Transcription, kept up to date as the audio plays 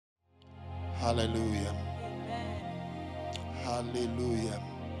Hallelujah. Hallelujah.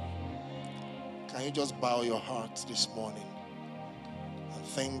 Can you just bow your heart this morning and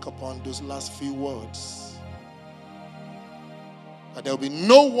think upon those last few words? That there will be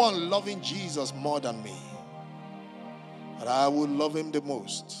no one loving Jesus more than me. That I will love him the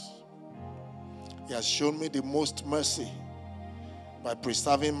most. He has shown me the most mercy by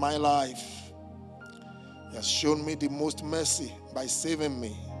preserving my life. He has shown me the most mercy by saving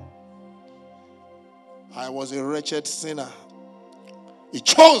me. I was a wretched sinner. He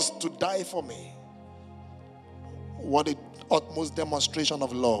chose to die for me. What an utmost demonstration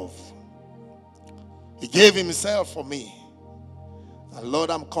of love. He gave himself for me. And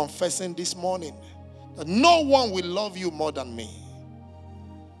Lord, I'm confessing this morning that no one will love you more than me.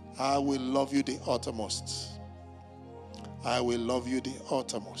 I will love you the uttermost. I will love you the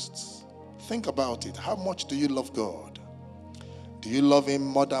uttermost. Think about it. How much do you love God? Do you love him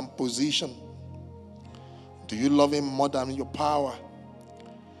more than position? Do you love him more than your power?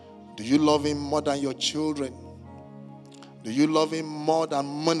 Do you love him more than your children? Do you love him more than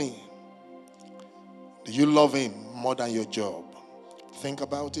money? Do you love him more than your job? Think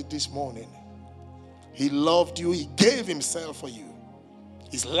about it this morning. He loved you. He gave himself for you.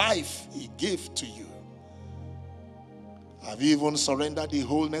 His life he gave to you. Have you even surrendered the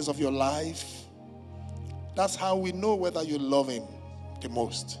wholeness of your life? That's how we know whether you love him the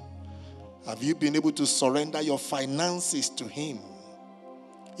most. Have you been able to surrender your finances to him?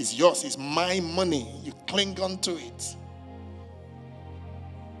 It's yours. It's my money. You cling on to it.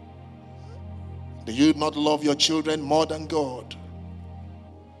 Do you not love your children more than God?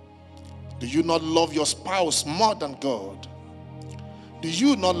 Do you not love your spouse more than God? Do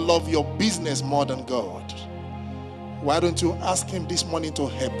you not love your business more than God? Why don't you ask him this morning to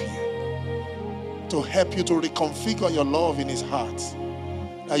help you? To help you to reconfigure your love in his heart.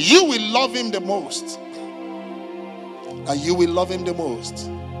 That you will love him the most. That you will love him the most.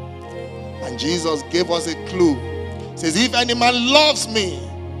 And Jesus gave us a clue. He says, if any man loves me,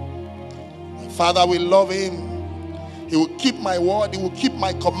 my Father will love him. He will keep my word. He will keep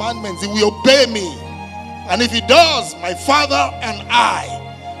my commandments. He will obey me. And if he does, my Father and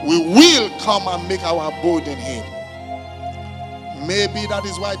I, we will come and make our abode in him. Maybe that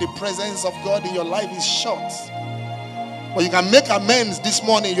is why the presence of God in your life is short. But you can make amends this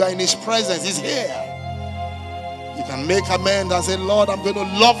morning. You are in his presence. He's here. You can make amends and say, Lord, I'm going to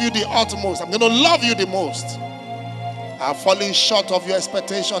love you the utmost. I'm going to love you the most. I've fallen short of your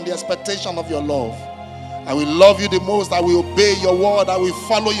expectation, the expectation of your love. I will love you the most. I will obey your word. I will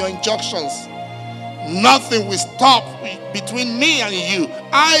follow your injunctions. Nothing will stop between me and you.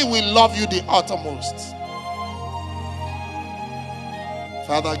 I will love you the uttermost.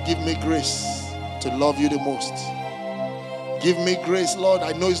 Father, give me grace to love you the most. Give me grace, Lord.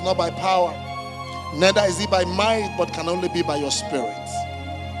 I know it's not by power. Neither is it by might, but can only be by your spirit.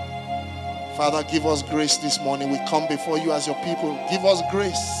 Father, give us grace this morning. We come before you as your people. Give us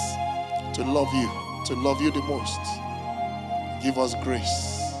grace to love you the most. Give us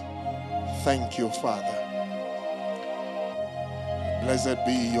grace. Thank you, Father. Blessed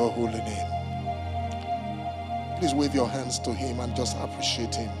be your holy name. Please wave your hands to him and just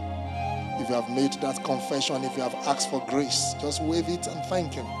appreciate him. If you have made that confession, if you have asked for grace, just wave it and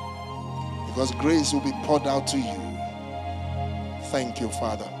thank him. Because grace will be poured out to you. Thank you,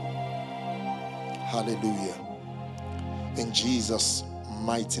 Father. Hallelujah. In Jesus'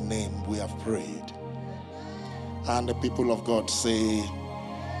 mighty name we have prayed. And the people of God say,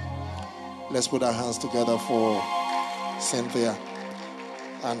 let's put our hands together for Cynthia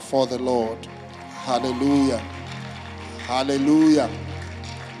and for the Lord. Hallelujah. Hallelujah.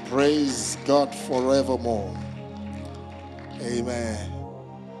 Praise God forevermore. Amen.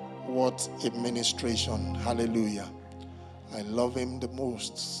 What a ministration. Hallelujah. I love him the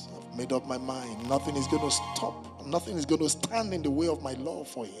most. I've made up my mind. Nothing is going to stop. Nothing is going to stand in the way of my love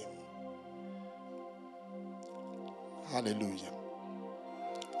for him. Hallelujah.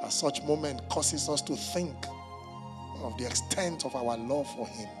 At such moment causes us to think of the extent of our love for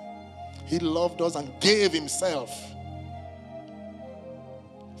him. He loved us and gave himself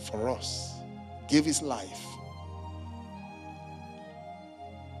for us. Gave his life.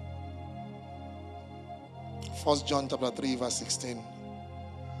 First John chapter 3 verse 16.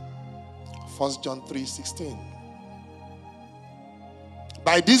 First John 3:16.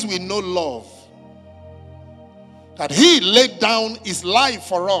 By this we know love, that he laid down his life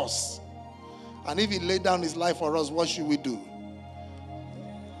for us. And if he laid down his life for us, what should we do?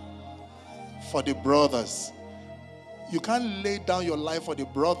 For the brothers. You can't lay down your life for the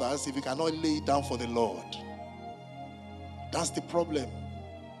brothers if you cannot lay it down for the Lord. That's the problem.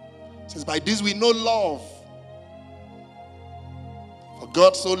 It says, by this we know love. For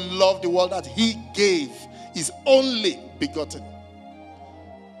God so loved the world that he gave his only begotten.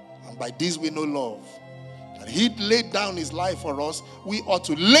 And by this we know love. That he laid down his life for us. We ought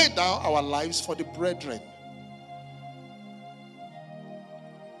to lay down our lives for the brethren.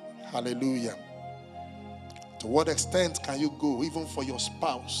 Hallelujah. To what extent can you go even for your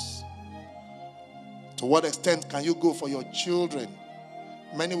spouse? To what extent can you go for your children?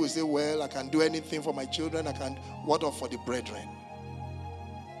 Many will say, well, I can do anything for my children. What of for the brethren?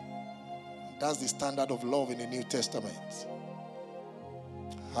 That's the standard of love in the New Testament.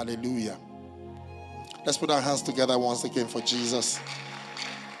 Hallelujah. Let's put our hands together once again for Jesus.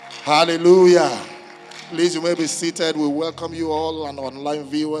 Hallelujah. Please, you may be seated. We welcome you all and online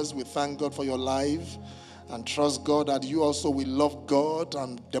viewers. We thank God for your life and trust God that you also will love God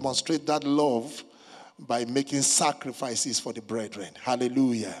and demonstrate that love by making sacrifices for the brethren.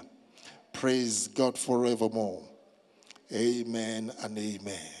 Hallelujah. Praise God forevermore. Amen and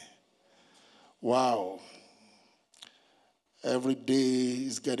amen. Wow. Every day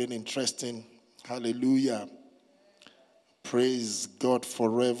is getting interesting. Hallelujah. Praise God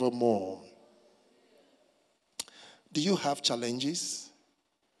forevermore. Do you have challenges?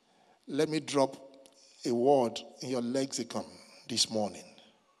 Let me drop a word in your lexicon this morning.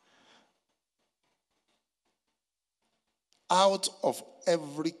 Out of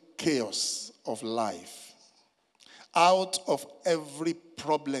every chaos of life, out of every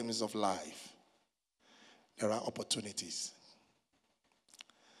problems of life, there are opportunities.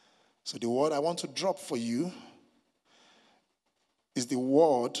 So the word I want to drop for you is the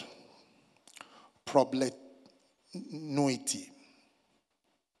word problemnuity.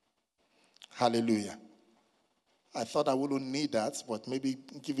 Hallelujah. I thought I wouldn't need that, but maybe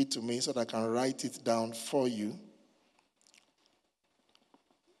give it to me so that I can write it down for you.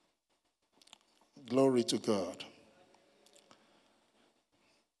 Glory to God.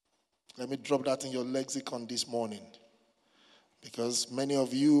 Let me drop that in your lexicon this morning. Because many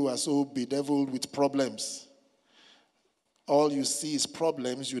of you are so bedeviled with problems. All you see is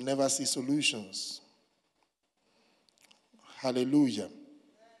problems, you never see solutions. Hallelujah.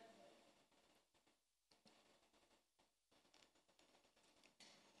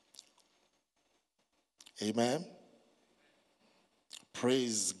 Amen.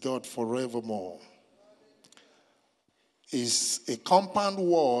 Praise God forevermore. Is a compound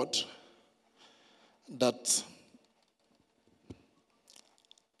word that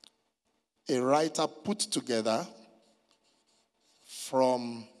a writer put together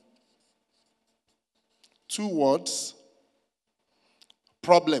from two words,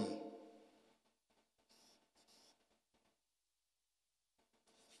 problem.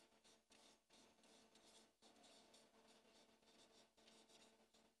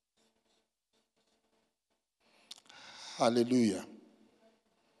 Hallelujah.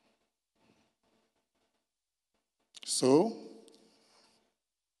 So,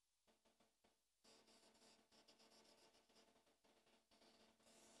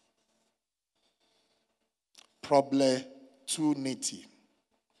 problemunity.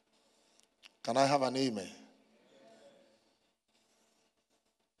 Can I have an amen?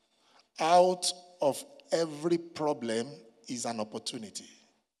 Out of every problem is an opportunity.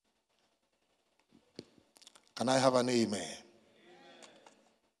 Can I have an amen?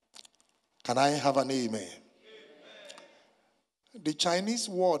 Can I have an amen? The Chinese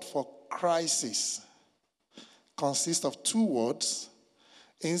word for crisis consists of two words.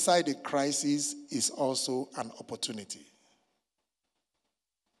 Inside a crisis is also an opportunity.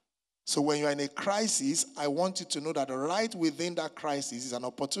 So when you are in a crisis, I want you to know that right within that crisis is an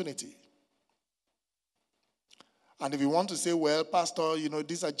opportunity. And if you want to say, well, Pastor,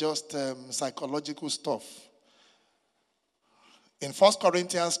 these are just psychological stuff. In 1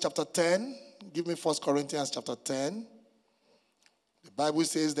 Corinthians chapter 10, give me 1 Corinthians chapter 10. The Bible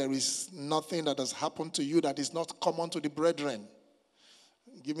says there is nothing that has happened to you that is not common to the brethren.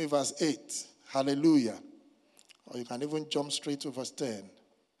 Give me verse 8. Hallelujah. Or you can even jump straight to verse 10.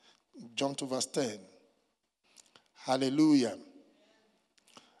 Jump to verse 10. Hallelujah.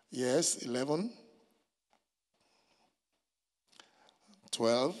 Yes, 11,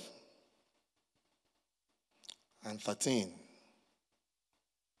 12, and 13.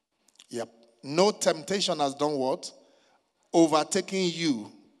 Yep. No temptation has done what? Overtaking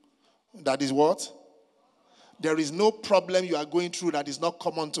you. That is what? There is no problem you are going through that is not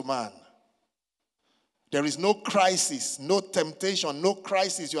common to man. There is no crisis, no temptation, no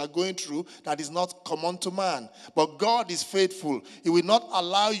crisis you are going through that is not common to man. But God is faithful. He will not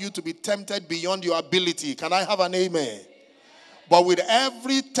allow you to be tempted beyond your ability. Can I have an amen? But with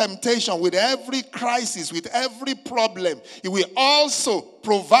every temptation, with every crisis, with every problem, he will also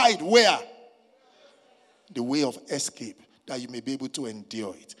provide where? The way of escape, that you may be able to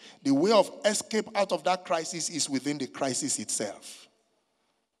endure it. The way of escape out of that crisis is within the crisis itself.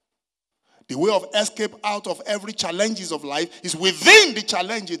 The way of escape out of every challenges of life is within the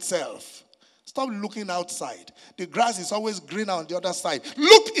challenge itself. Stop looking outside. The grass is always greener on the other side.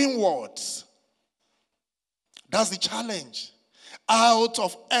 Look inwards. That's the challenge. Out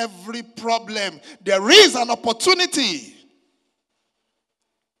of every problem, there is an opportunity.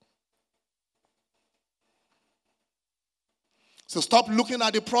 So stop looking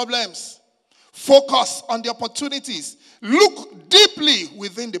at the problems. Focus on the opportunities. Look deeply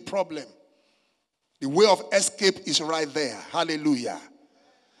within the problem. The way of escape is right there. Hallelujah.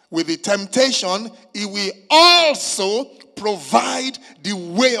 With the temptation, he will also provide the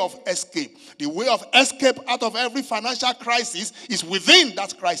way of escape. The way of escape out of every financial crisis is within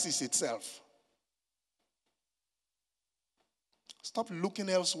that crisis itself. Stop looking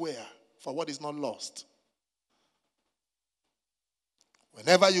elsewhere for what is not lost.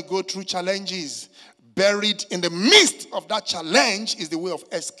 Whenever you go through challenges, buried in the midst of that challenge is the way of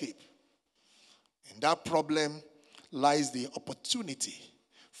escape. In that problem lies the opportunity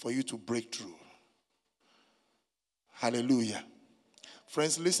for you to break through. Hallelujah.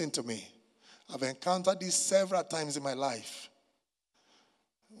 Friends, listen to me. I've encountered this several times in my life.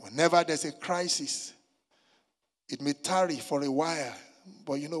 Whenever there's a crisis, it may tarry for a while,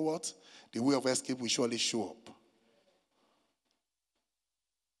 but you know what? The way of escape will surely show up.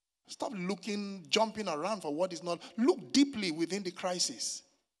 Stop looking, jumping around for what is not. Look deeply within the crisis.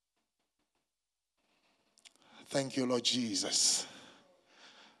 Thank you, Lord Jesus.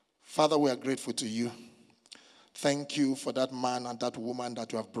 Father, we are grateful to you. Thank you for that man and that woman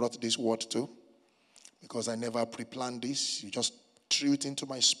that you have brought this word to. Because I never pre-planned this. You just threw it into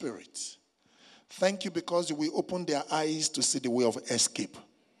my spirit. Thank you because you will open their eyes to see the way of escape.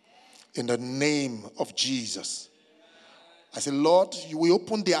 In the name of Jesus. I say, Lord, you will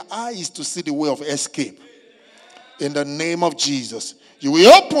open their eyes to see the way of escape. In the name of Jesus. You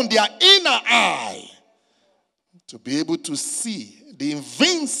will open their inner eye to be able to see the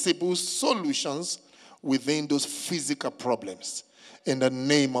invincible solutions within those physical problems. In the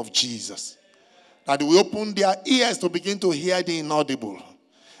name of Jesus. That we open their ears to begin to hear the inaudible.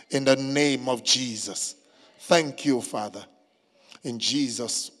 In the name of Jesus. Thank you, Father. In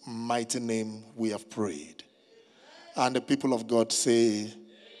Jesus' mighty name we have prayed. And the people of God say,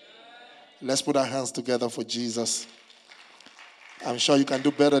 let's put our hands together for Jesus. I'm sure you can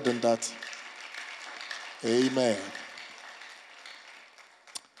do better than that. Amen.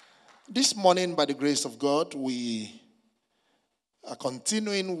 This morning, by the grace of God, we are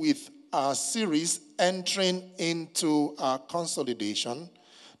continuing with our series, entering into our consolidation,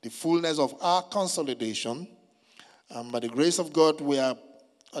 the fullness of our consolidation. And by the grace of God, we are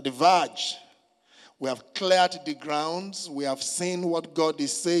at the verge. We have cleared the grounds. We have seen what God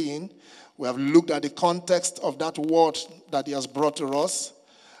is saying. We have looked at the context of that word that he has brought to us.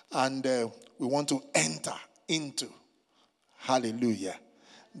 And we want to enter into, hallelujah,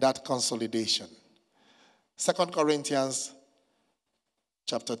 that consolidation. 2 Corinthians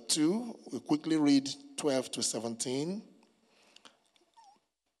chapter 2, we quickly read 12 to 17.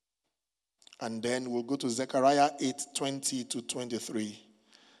 And then we'll go to Zechariah 8, 20 to 23.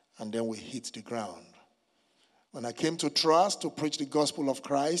 And then we hit the ground. When I came to Troas to preach the gospel of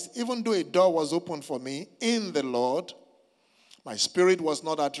Christ, even though a door was opened for me in the Lord, my spirit was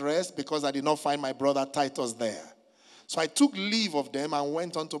not at rest because I did not find my brother Titus there. So I took leave of them and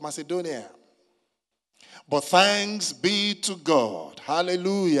went on to Macedonia. But thanks be to God,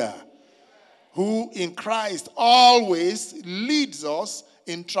 hallelujah, who in Christ always leads us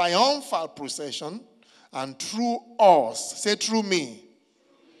in triumphal procession, and through us, say through me,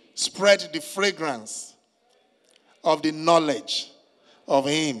 spread the fragrance of the knowledge of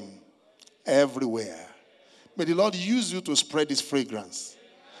him everywhere. May the Lord use you to spread this fragrance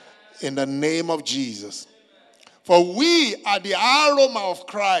in the name of Jesus. For we are the aroma of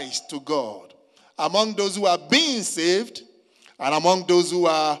Christ to God among those who are being saved and among those who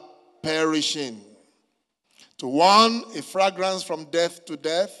are perishing. To one, a fragrance from death to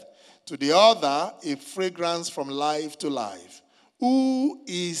death. To the other, a fragrance from life to life. Who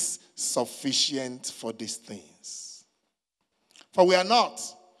is sufficient for these things? For we are not,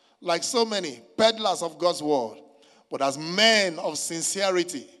 like so many, peddlers of God's word, but as men of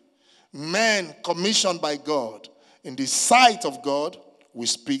sincerity, men commissioned by God, in the sight of God, we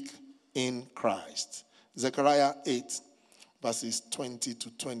speak in Christ. Zechariah 8, verses 20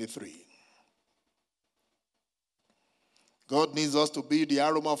 to 23. God needs us to be the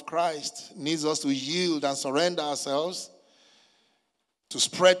aroma of Christ, needs us to yield and surrender ourselves,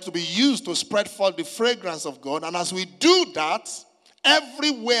 to be used to spread forth the fragrance of God. And as we do that,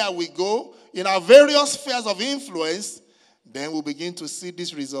 everywhere we go, in our various spheres of influence, then we'll begin to see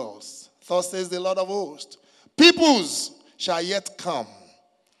these results. Thus says the Lord of hosts, peoples shall yet come.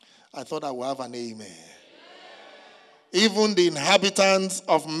 I thought I would have an amen. Even the inhabitants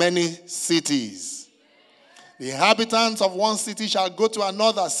of many cities. The inhabitants of one city shall go to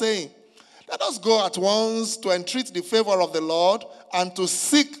another, saying, let us go at once to entreat the favor of the Lord and to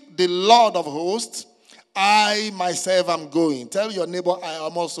seek the Lord of hosts. I myself am going. Tell your neighbor, I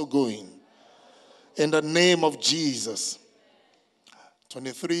am also going. In the name of Jesus.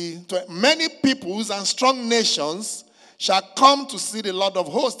 23. Many peoples and strong nations shall come to see the Lord of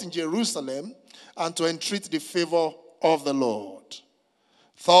hosts in Jerusalem and to entreat the favor of the Lord.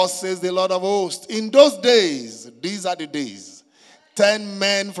 Thus says the Lord of hosts, in those days, these are the days, 10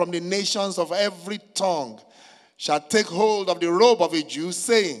 men from the nations of every tongue shall take hold of the robe of a Jew,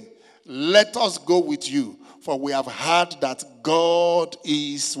 saying, let us go with you, for we have heard that God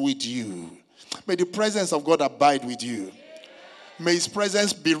is with you. May the presence of God abide with you. May his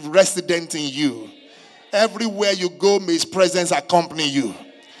presence be resident in you. Everywhere you go, may his presence accompany you.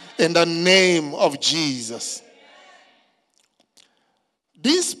 In the name of Jesus.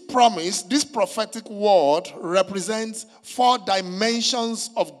 This promise, this prophetic word represents 4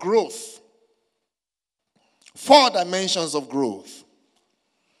 dimensions of growth. 4 dimensions of growth.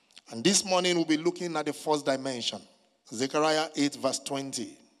 And this morning we'll be looking at the first dimension. Zechariah 8 verse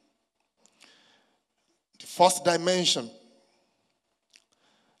 20. The first dimension.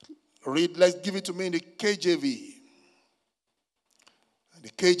 Read, let's give it to me in the KJV. The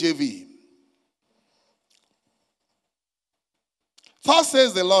KJV. Thus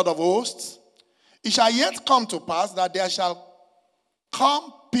says the Lord of hosts, it shall yet come to pass that there shall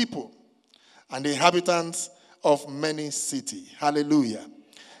come people and the inhabitants of many cities. Hallelujah.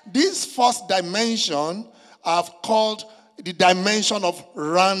 This first dimension I've called the dimension of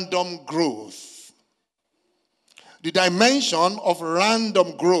random growth. The dimension of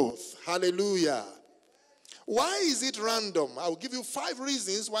random growth. Hallelujah. Why is it random? I'll give you 5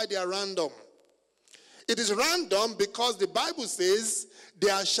 reasons why they are random. It is random because the Bible says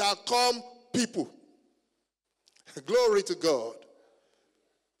there shall come people. Glory to God.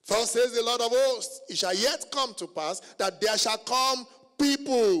 Thus says the Lord of hosts, it shall yet come to pass that there shall come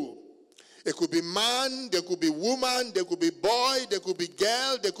people. It could be man, there could be woman, there could be boy, there could be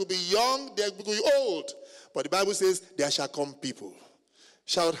girl, there could be young, there could be old. But the Bible says there shall come people.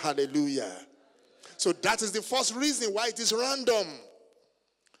 Shout hallelujah. So that is the first reason why it is random.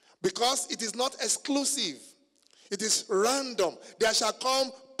 Because it is not exclusive. It is random. There shall come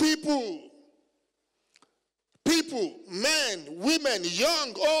people. People, men, women,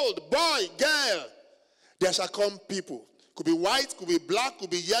 young, old, boy, girl. There shall come people. Could be white, could be black, could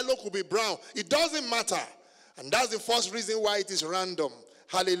be yellow, could be brown. It doesn't matter. And that's the first reason why it is random.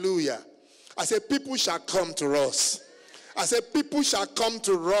 Hallelujah. I say people shall come to us. I say people shall come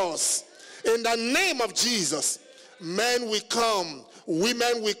to us. In the name of Jesus, men will come.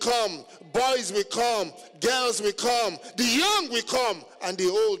 Women will come, boys will come, girls will come, the young will come, and the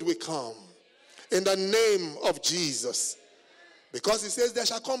old will come. In the name of Jesus. Because it says there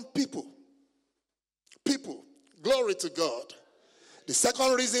shall come people. People. Glory to God. The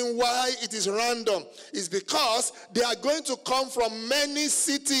second reason why it is random is because they are going to come from many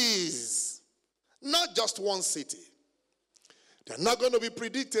cities. Not just one city. They're not going to be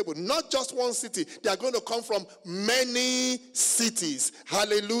predictable. Not just one city. They are going to come from many cities.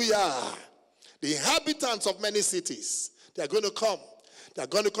 Hallelujah. The inhabitants of many cities. They are going to come. They are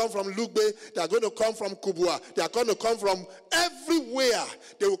going to come from Lugbe. They are going to come from Kubwa. They are going to come from everywhere.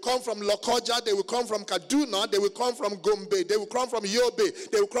 They will come from Lokoja. They will come from Kaduna. They will come from Gombe. They will come from Yobe.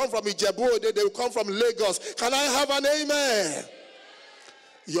 They will come from Ijebu. They will come from Lagos. Can I have an amen?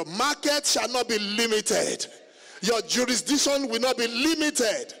 Your market shall not be limited. Your jurisdiction will not be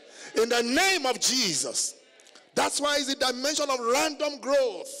limited. In the name of Jesus. That's why it's a dimension of random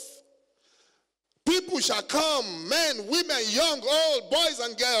growth. People shall come, men, women, young, old, boys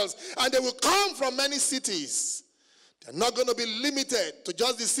and girls, and they will come from many cities. They're not going to be limited to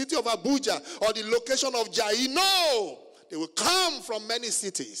just the city of Abuja or the location of Jai. No, they will come from many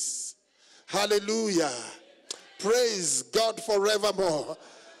cities. Hallelujah. Praise God forevermore.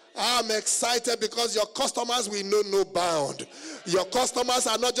 I'm excited because your customers will know no bound. Your customers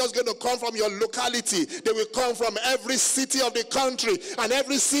are not just going to come from your locality. They will come from every city of the country and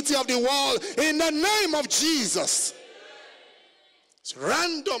every city of the world in the name of Jesus. It's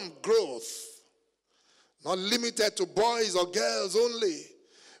random growth. Not limited to boys or girls only.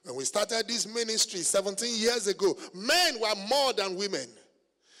 When we started this ministry 17 years ago, men were more than women.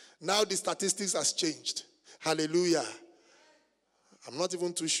 Now the statistics has changed. Hallelujah. I'm not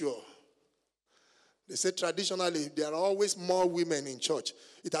even too sure. They say traditionally there are always more women in church.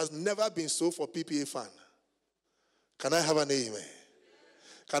 It has never been so for PPAfan. Can I have an amen?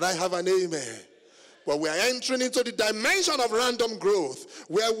 Can I have an amen? But we are entering into the dimension of random growth,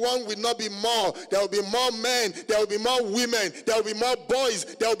 where one will not be more. There will be more men. There will be more women. There will be more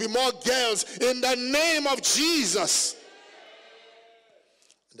boys. There will be more girls. In the name of Jesus.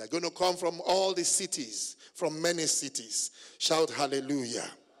 They're going to come from all the cities, from many cities. Shout hallelujah.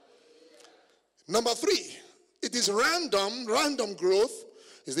 Number 3, it is random growth.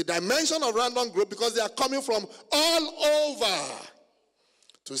 Is the dimension of random growth because they are coming from all over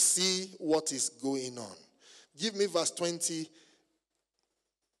to see what is going on. Give me verse 20.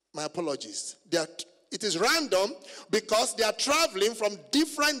 My apologies. It is random because they are traveling from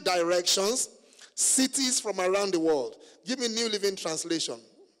different directions, cities from around the world. Give me New Living Translation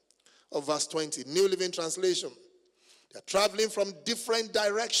of verse 20. New Living Translation. They are traveling from different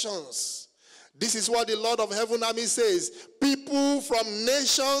directions. This is what the Lord of Heaven Army says. People from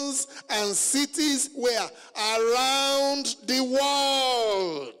nations and cities where around the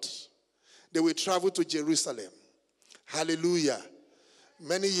world, they will travel to Jerusalem. Hallelujah.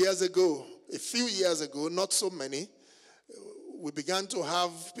 Many years ago, a few years ago, not so many, we began to have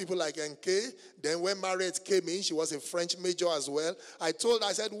people like NK. Then when Marriott came in, she was a French major as well. I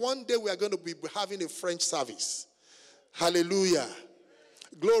said, one day we are going to be having a French service. Hallelujah.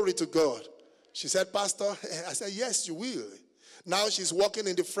 Glory to God. She said, Pastor, I said, yes, you will. Now she's working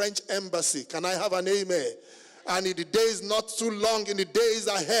in the French embassy. Can I have an amen? And in the days not too long, in the days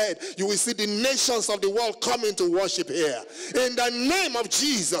ahead, you will see the nations of the world coming to worship here. In the name of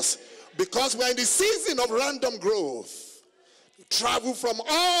Jesus. Because we're in the season of random growth. Travel from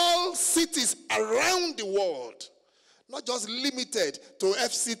all cities around the world. Not just limited to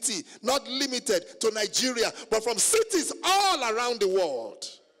FCT. Not limited to Nigeria. But from cities all around the world.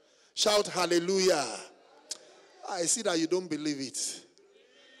 Shout hallelujah. I see that you don't believe it.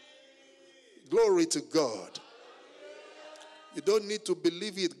 Glory to God. You don't need to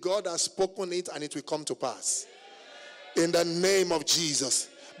believe it. God has spoken it and it will come to pass. In the name of Jesus.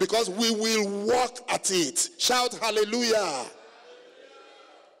 Because we will walk at it. Shout hallelujah.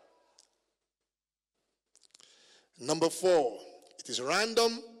 Number 4. It is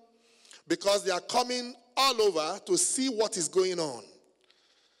random because they are coming all over to see what is going on.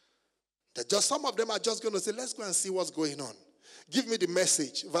 Some of them are just going to say, let's go and see what's going on. Give me the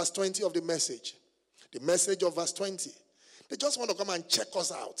message, verse 20 of the message. The message of verse 20. They just want to come and check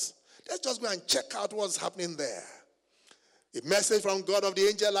us out. Let's just go and check out what's happening there. A message from God of the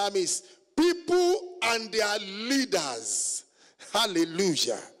angel armies. People and their leaders.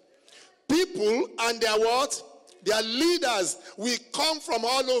 Hallelujah. People and their what? Their leaders will come from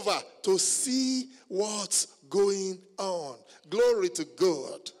all over to see what's going on. Glory to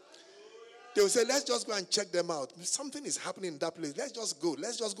God. They will say, let's just go and check them out. Something is happening in that place. Let's just go.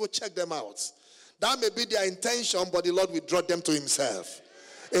 Let's just go check them out. That may be their intention, but the Lord will draw them to himself.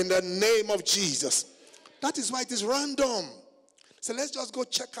 In the name of Jesus. That is why it is random. So let's just go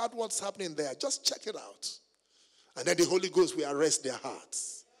check out what's happening there. Just check it out. And then the Holy Ghost will arrest their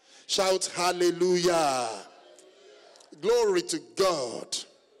hearts. Shout hallelujah. Glory to God.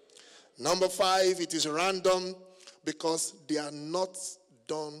 Number 5, it is random because they are not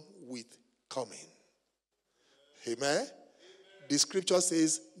done with coming. Amen. The scripture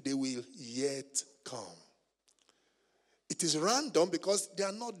says they will yet come. It is random because they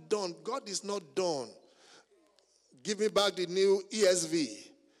are not done. God is not done. Give me back the new ESV.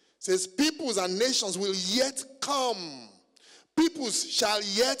 It says peoples and nations will yet come. Peoples shall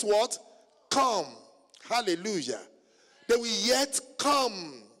yet what? Come. Hallelujah. They will yet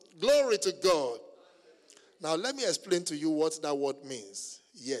come. Glory to God. Now let me explain to you what that word means.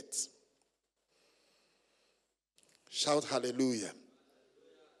 Yet. Shout hallelujah.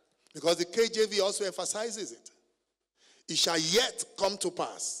 Because the KJV also emphasizes it. It shall yet come to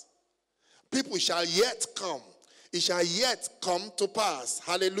pass. People shall yet come. It shall yet come to pass.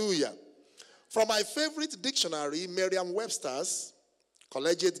 Hallelujah. From my favorite dictionary, Merriam-Webster's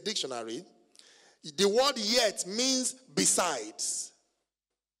Collegiate Dictionary, the word yet means besides.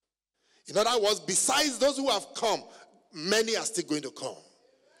 In other words, besides those who have come, many are still going to come.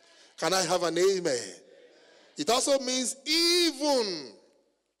 Can I have an amen? It also means even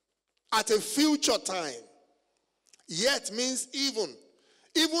at a future time. Yet means even.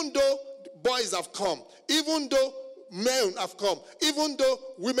 Even though boys have come, even though men have come, even though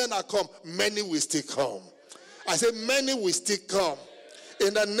women are come, many will still come. I say many will still come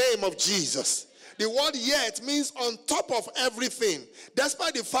in the name of Jesus. The word yet means on top of everything.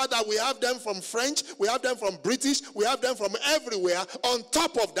 Despite the fact that we have them from French, we have them from British, we have them from everywhere, on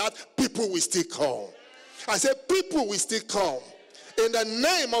top of that, people will still come. I say people will still come in the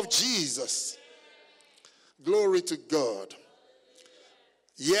name of Jesus. Glory to God.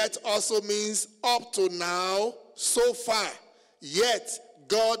 Yet also means up to now, so far. Yet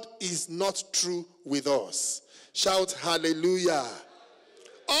God is not true with us. Shout hallelujah.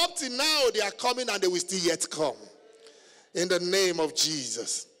 Up to now they are coming and they will still yet come. In the name of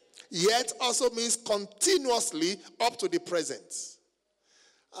Jesus. Yet also means continuously up to the present.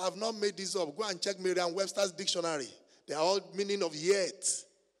 I have not made this up. Go and check Merriam-Webster's dictionary. They are all meaning of yet.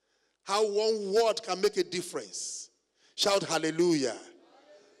 How one word can make a difference. Shout hallelujah.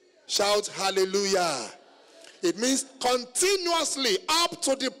 Shout hallelujah. It means continuously up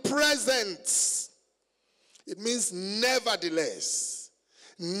to the present. It means nevertheless.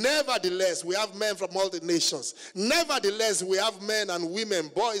 Nevertheless, we have men from all the nations. Nevertheless, we have men and women,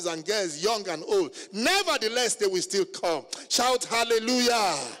 boys and girls, young and old. Nevertheless, they will still come. Shout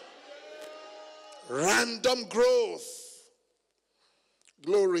hallelujah. Random growth.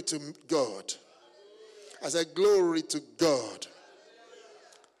 Glory to God. I said glory to God.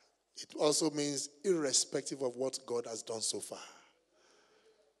 It also means irrespective of what God has done so far.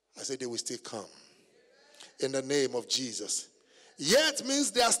 I said they will still come. In the name of Jesus. Yet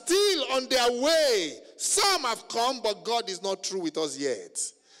means they are still on their way. Some have come, but God is not through with us yet.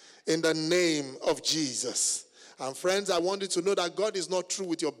 In the name of Jesus. And friends, I want you to know that God is not through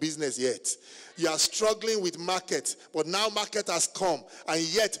with your business yet. You are struggling with market, but now market has come, and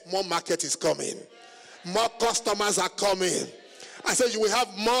yet more market is coming. More customers are coming. I said you will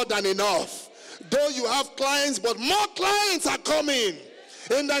have more than enough. Though you have clients, but more clients are coming.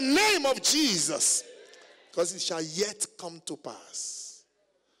 In the name of Jesus. Because it shall yet come to pass.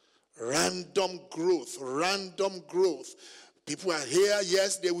 Random growth. Random growth. People are here.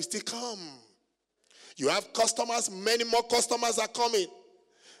 Yes, they will still come. You have customers. Many more customers are coming.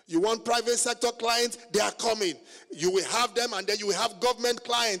 You want private sector clients. They are coming. You will have them, and then you will have government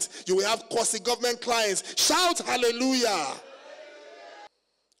clients. You will have quasi-government clients. Shout hallelujah.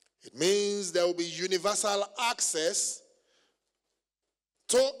 It means there will be universal access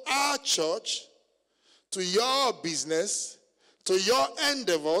to our church, to your business, to your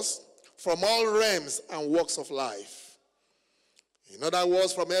endeavors from all realms and walks of life. In other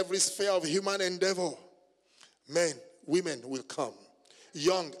words, from every sphere of human endeavor, men, women will come.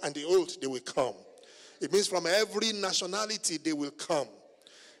 Young and the old, they will come. It means from every nationality, they will come.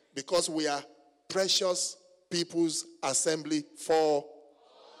 Because we are precious people's assembly for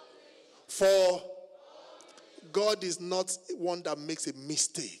God is not one that makes a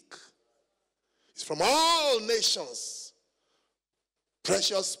mistake. It's from all nations.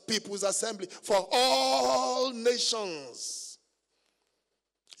 Precious people's assembly for all nations.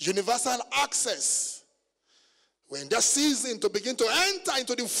 Universal access. We're in that season to begin to enter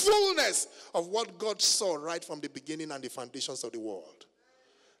into the fullness of what God saw right from the beginning and the foundations of the world.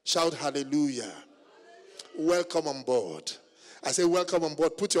 Shout hallelujah. Welcome on board. I say welcome on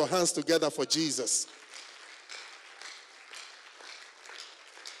board. Put your hands together for Jesus.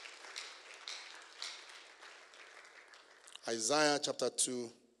 Isaiah chapter 2.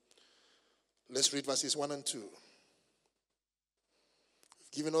 Let's read verses 1 and 2.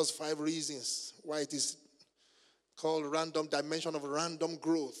 Given us 5 reasons why it is called random dimension of random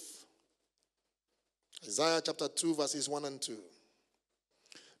growth. Isaiah chapter 2 verses 1 and 2.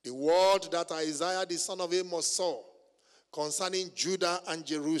 The word that Isaiah the son of Amos saw concerning Judah and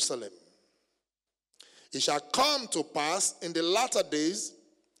Jerusalem. It shall come to pass in the latter days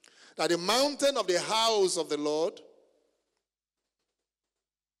that the mountain of the house of the Lord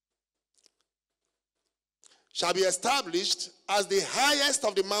shall be established as the highest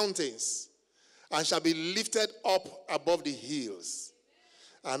of the mountains, and shall be lifted up above the hills.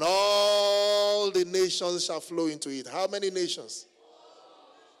 And all the nations shall flow into it. How many nations?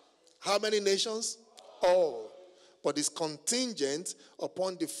 How many nations? All. But it's contingent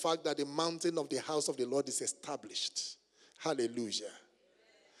upon the fact that the mountain of the house of the Lord is established. Hallelujah.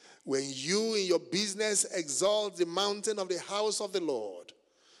 When you in your business exalt the mountain of the house of the Lord,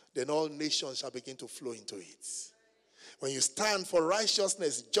 then all nations shall begin to flow into it. When you stand for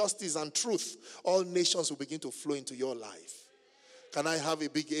righteousness, justice, and truth, all nations will begin to flow into your life. Can I have a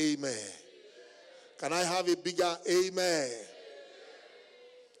big amen? Can I have a bigger amen?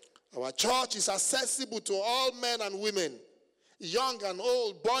 Our church is accessible to all men and women, young and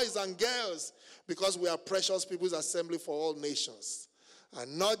old, boys and girls, Because we are Precious People's Assembly for all nations.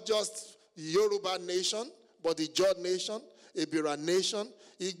 And not just the Yoruba nation, but the Jod nation, Ebira nation,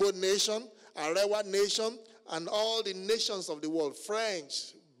 Igbo nation, Arewa nation, and all the nations of the world.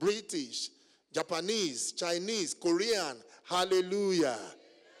 French, British, Japanese, Chinese, Korean. Hallelujah.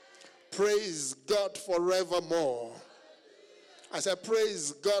 Praise God forevermore. I said,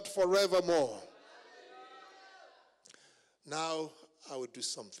 praise God forevermore. Now, I will do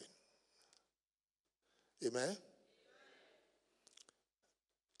something. Amen?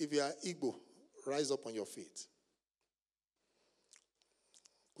 If you are Igbo, rise up on your feet.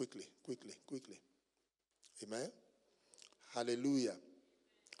 Quickly, quickly, quickly. Amen? Hallelujah.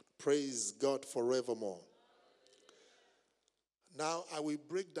 Praise God forevermore. Now, I will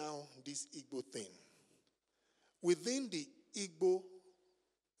break down this Igbo thing. Within the Igbo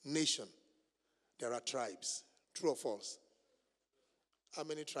nation, there are tribes. True or false? How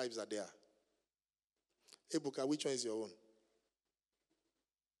many tribes are there? Ebuka, which one is your own?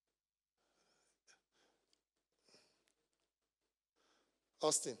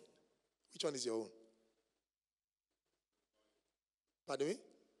 Austin, which one is your own? Pardon me?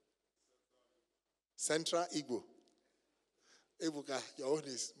 Central Igbo. Ebuka, your own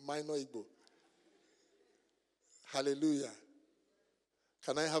is minor Igbo. Hallelujah.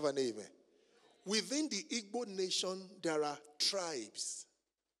 Can I have an amen? Within the Igbo nation, there are tribes.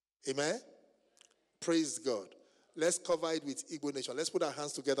 Amen? Praise God. Let's cover it with Igbo nation. Let's put our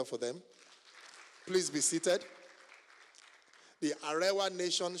hands together for them. Please be seated. The Arewa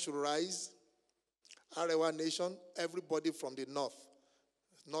nation should rise. Arewa nation, everybody from the north.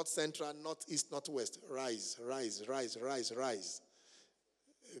 North central, northeast, northwest. Rise, rise, rise, rise, rise.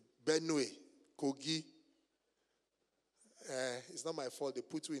 Benue, Kogi. It's not my fault. They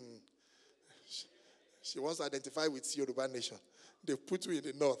put you in. She wants to identify with Yoruba nation. They put you in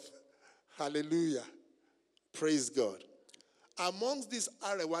the north. Hallelujah. Praise God. Amongst this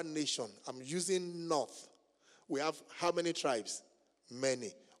Arewa nation, I'm using north. We have how many tribes?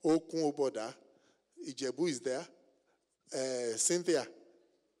 Many. Okun Oboda. Ijebu is there. Cynthia.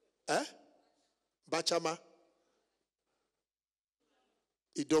 Bachama.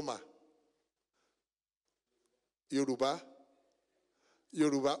 Idoma. Yoruba.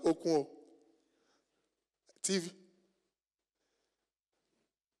 Okun. TV.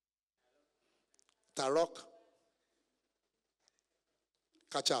 Tarok.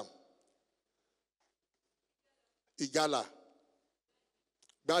 Kacham. Igala.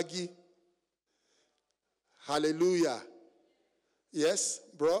 Bagi. Hallelujah. Yes,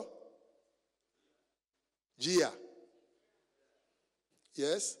 bro? Gia.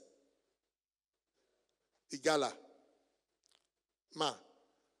 Yes? Igala. Ma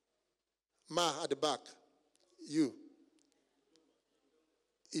at the back. You.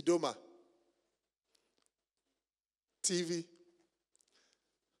 Idoma. TV.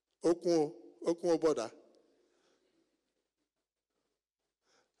 Okun Oboda.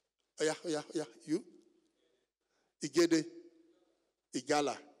 Yeah. You. Igede.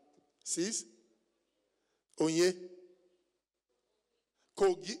 Igala. Sis. Onye.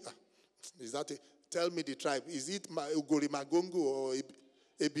 Kogi. Is that it? Tell me the tribe. Is it Ugori Magongo or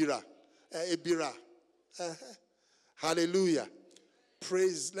Ebira? Ebira. Hallelujah.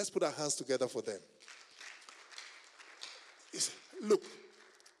 Praise. Let's put our hands together for them. Look.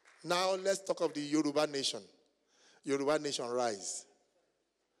 Now let's talk of the Yoruba nation. Yoruba nation, rise.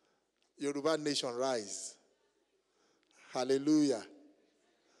 Yoruba nation, rise. Hallelujah.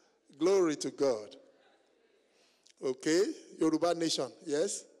 Glory to God. Okay. Yoruba nation.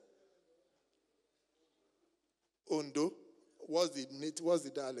 Yes. Ondo. What's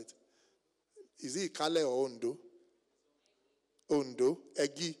the dialect? Is it Kale or Ondo? Ondo.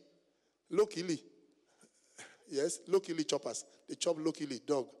 Egi. Locally. Yes. Locally choppers. They chop locally.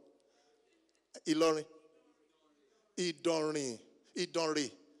 Dog. Ilorin.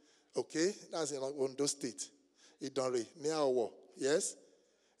 Idonri. Okay. That's in Ondo State. Idonri. Near Owo. Yes.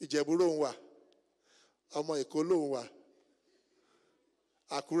 Ijebu Lounwa. Omo Eko Lounwa.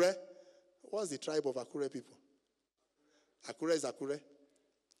 Akure. What's the tribe of Akure people? Akure is Akure.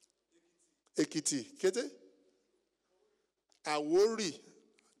 Ekiti. Kete? Awori.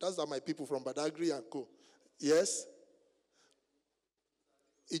 Those are my people from Badagry and Co. Yes?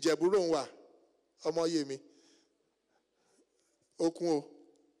 Ijebu Lounwa. Omo Yemi. Okunwo.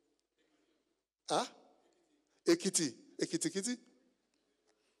 Ekiti.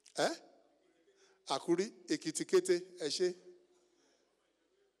 Akuri. Ekiti Kete. Eshe.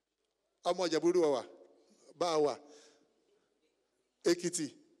 Omo Ijebu Lounwa. Bawa.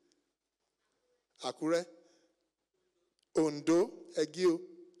 Ekiti. Akure. Ondo. Egio.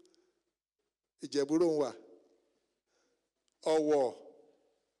 Ijeburonwa. Owo.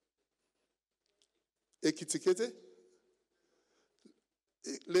 Ekitikete.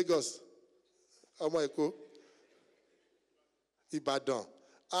 Lagos. Ọmọ Èkó. Ìbàdàn.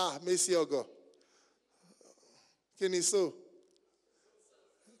 Messi Ogo. Kí ni so?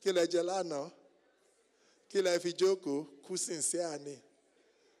 Kí lẹ jẹ lánàá? Kí lẹ fi jókòó? Kú sincere ni.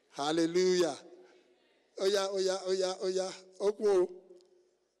 Hallelujah. Oya. Okun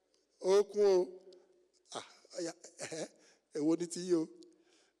o. Oya. Èwo ni ti yí o?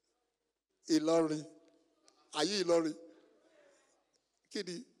 Ìlọrin. Ayé Ìlọrin. Kí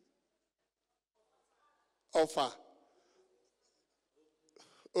ni? Ọ̀fà.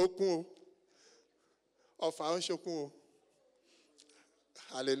 Okun o. Ọ̀fà ń ṣokun o.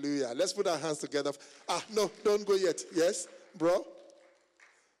 Hallelujah. Let's put our hands together. No, don't go yet. Yes, bro?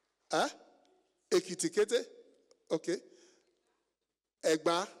 Ekitikete? Okay.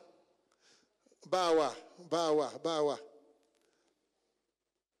 Egba? Bawa.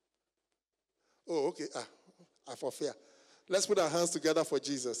 Oh, okay. I for fear. Let's put our hands together for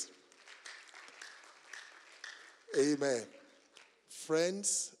Jesus. Amen.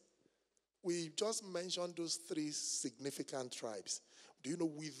 Friends, we just mentioned those 3 significant tribes. Do you know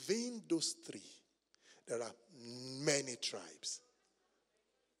within those 3, there are many tribes?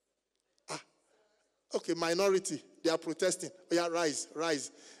 Okay, minority. They are protesting. Oh, yeah,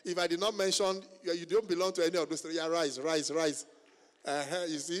 rise. If I did not mention, you don't belong to any of those 3. Yeah, rise.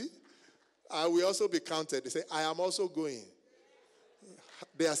 You see? I will also be counted. They say, I am also going.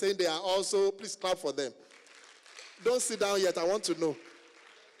 They are saying they are also, please clap for them. Don't sit down yet. I want to know.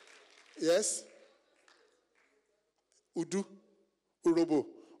 Yes? Udu. Urobo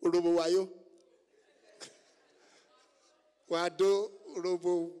wayo. Wado,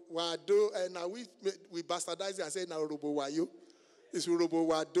 Urobo, Wado. And now we bastardize it and say, now Urobo wayo. It's Urobo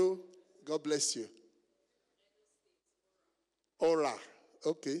Wado. God bless you. Ora.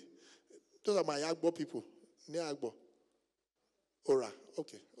 Okay. Those are my Agbo people. Near Agbo. Ora.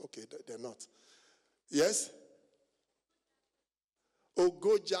 Okay. They're not. Yes?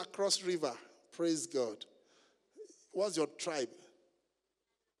 Ogoja Cross River. Praise God. What's your tribe?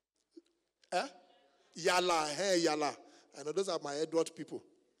 Yala. Hey, Yala. I know those are my Edward people.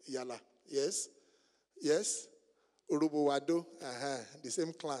 Yala. Yes? Urubu Wado. The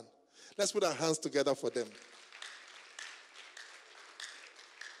same clan. Let's put our hands together for them.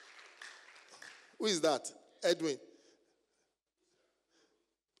 Who is that? Edwin.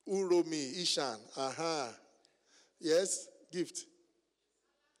 Uromi, Ishan. Yes? Gift.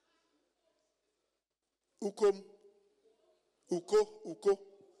 Ukom. Uko.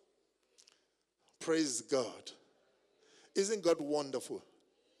 Praise God. Isn't God wonderful?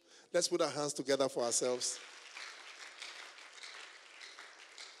 Let's put our hands together for ourselves.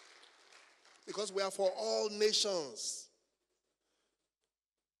 Because we are for all nations.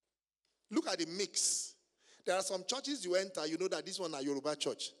 Look at the mix. There are some churches you enter, you know that this one is a Yoruba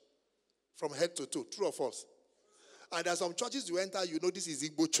church. From head to toe. True or false? And there are some churches you enter, you know this is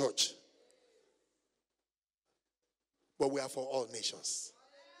Igbo church. But we are for all nations.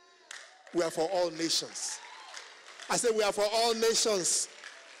 We are for all nations. I say we are for all nations.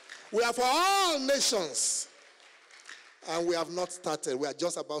 We are for all nations. And we have not started. We are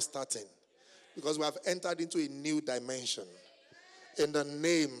just about starting. Because we have entered into a new dimension. In the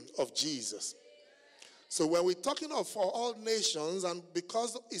name of Jesus. So when we're talking of for all nations, and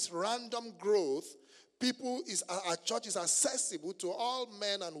because it's random growth, our church is accessible to all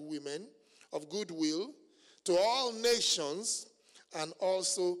men and women of goodwill, to all nations, and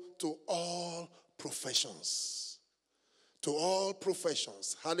also to all professions. To all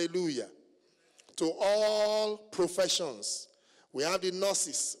professions. Hallelujah. To all professions. We have the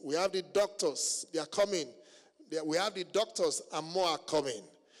nurses. We have the doctors. They are coming. We have the doctors and more are coming.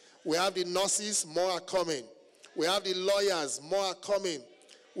 We have the nurses, more are coming. We have the lawyers, more are coming.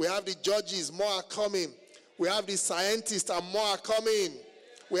 We have the judges, more are coming. We have the scientists and more are coming.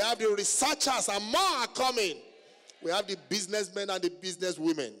 We have the researchers and more are coming. We have the businessmen and the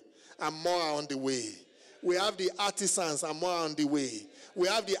businesswomen and more are on the way. We have the artisans and more are on the way. We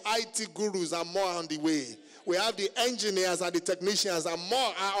have the IT gurus and more are on the way. We have the engineers and the technicians and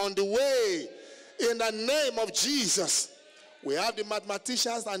more are on the way. In the name of Jesus. We have the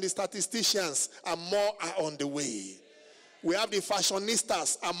mathematicians and the statisticians and more are on the way. We have the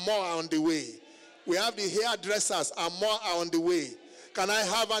fashionistas and more are on the way. We have the hairdressers and more are on the way. Can I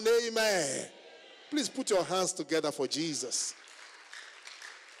have an amen? Please put your hands together for Jesus.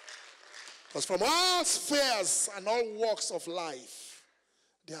 Because from all spheres and all walks of life,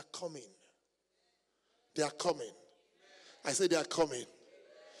 they are coming. They are coming. I say they are coming.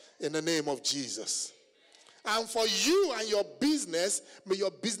 In the name of Jesus. And for you and your business, may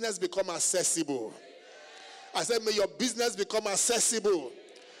your business become accessible. I said, may your business become accessible.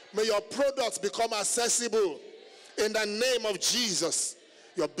 May your products become accessible. In the name of Jesus.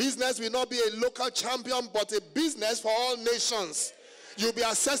 Your business will not be a local champion, but a business for all nations. You'll be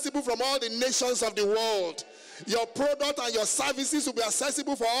accessible from all the nations of the world. Your product and your services will be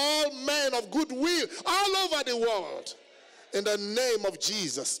accessible for all men of goodwill all over the world. In the name of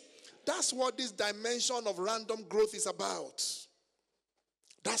Jesus. That's what this dimension of random growth is about.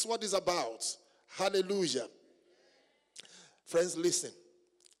 That's what it's about. Hallelujah. Friends, listen.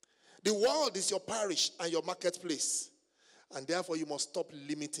 The world is your parish and your marketplace. And therefore, you must stop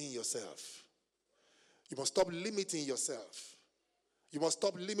limiting yourself. You must stop limiting yourself. You must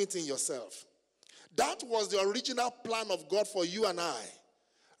stop limiting yourself. That was the original plan of God for you and I,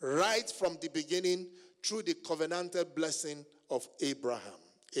 right from the beginning through the covenanted blessing of Abraham.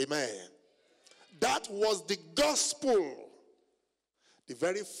 Amen. That was the gospel, the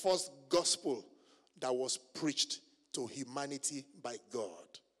very first gospel that was preached to humanity by God.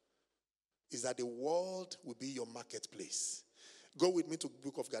 Is that the world will be your marketplace. Go with me to the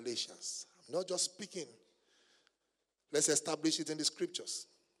book of Galatians. I'm not just speaking. Let's establish it in the scriptures.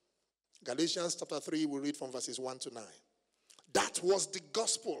 Galatians chapter 3, we read from verses 1 to 9. That was the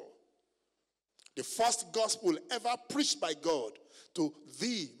gospel. The first gospel ever preached by God to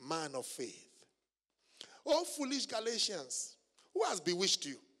the man of faith. Oh, foolish Galatians, who has bewitched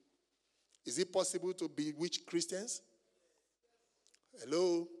you? Is it possible to bewitch Christians?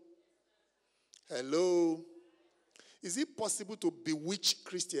 Hello? Hello? Is it possible to bewitch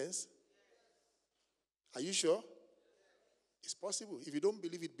Christians? Are you sure? It's possible. If you don't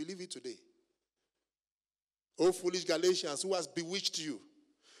believe it today. Oh, foolish Galatians, who has bewitched you?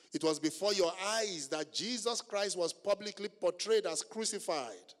 It was before your eyes that Jesus Christ was publicly portrayed as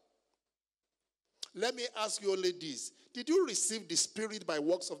crucified. Let me ask you only this. Did you receive the Spirit by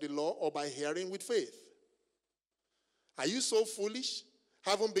works of the law or by hearing with faith? Are you so foolish?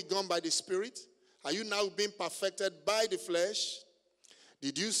 Haven't begun by the Spirit? Are you now being perfected by the flesh?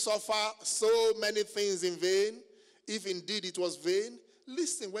 Did you suffer so many things in vain? If indeed it was vain,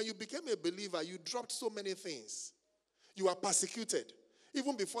 listen, when you became a believer, you dropped so many things. You were persecuted.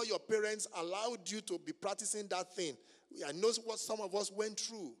 Even before your parents allowed you to be practicing that thing. I know what some of us went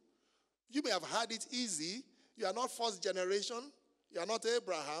through. You may have had it easy. You are not first generation. You are not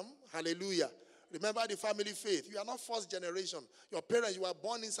Abraham. Hallelujah. Remember the family faith. You are not first generation. Your parents, you were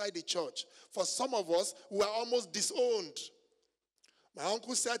born inside the church. For some of us, we are almost disowned. My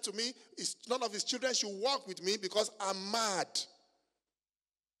uncle said to me, none of his children should walk with me because I'm mad.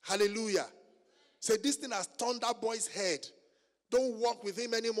 Hallelujah. Say, this thing has turned that boy's head. Don't walk with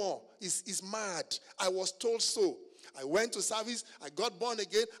him anymore. He's mad. I was told so. I went to service, I got born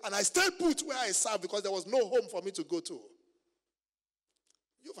again, and I stayed put where I served because there was no home for me to go to.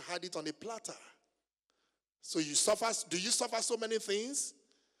 You've had it on a platter. So do you suffer so many things?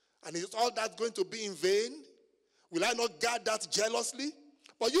 And is all that going to be in vain? Will I not guard that jealously?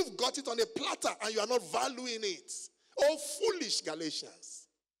 But you've got it on a platter and you are not valuing it. Oh, foolish Galatians.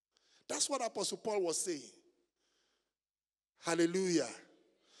 That's what Apostle Paul was saying. Hallelujah.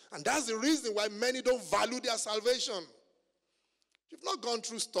 And that's the reason why many don't value their salvation. You've not gone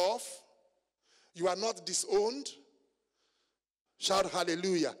through stuff. You are not disowned. Shout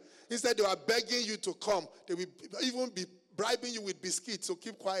hallelujah. Instead, they are begging you to come. They will even be bribing you with biscuits, so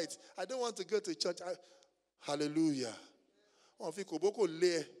keep quiet. I don't want to go to church. Hallelujah.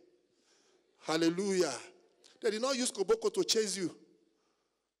 Hallelujah. They did not use koboko to chase you.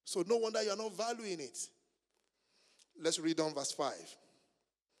 So no wonder you are not valuing it. Let's read on verse 5.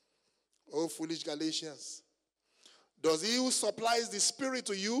 Oh, foolish Galatians. Does he who supplies the Spirit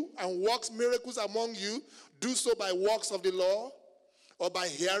to you and works miracles among you do so by works of the law or by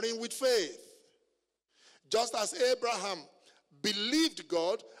hearing with faith? Just as Abraham believed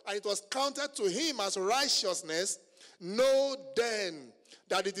God and it was counted to him as righteousness, know then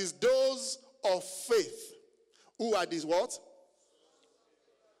that it is those of faith who are these what?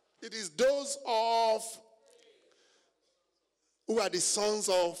 It is those who are the sons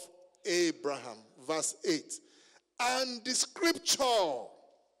of Abraham. Verse 8. And the scripture,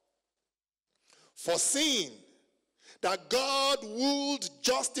 foreseeing that God would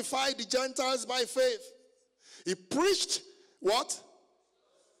justify the Gentiles by faith, he preached what?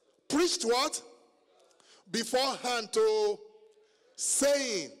 Preached what? Beforehand to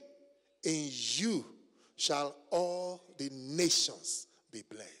saying, in you shall all the nations be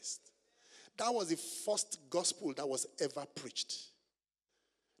blessed. That was the first gospel that was ever preached.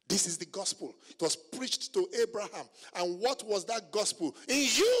 This is the gospel. It was preached to Abraham. And what was that gospel? In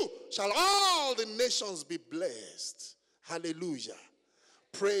you shall all the nations be blessed. Hallelujah.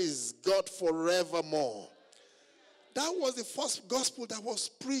 Praise God forevermore. That was the first gospel that was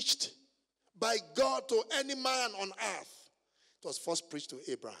preached by God to any man on earth. It was first preached to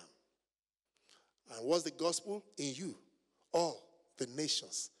Abraham. And what's the gospel? In you, all the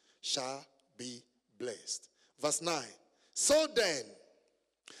nations shall be blessed. Verse 9. So then,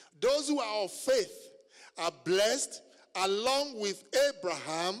 those who are of faith are blessed along with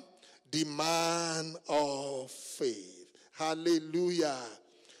Abraham, the man of faith. Hallelujah.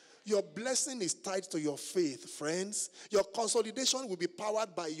 Your blessing is tied to your faith, friends. Your consolidation will be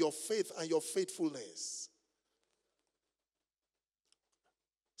powered by your faith and your faithfulness.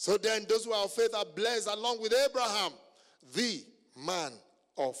 So then, those who are of faith are blessed along with Abraham, the man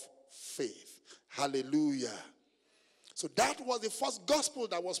of faith. Hallelujah. So that was the first gospel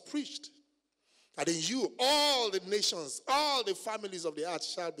that was preached. That in you, all the nations, all the families of the earth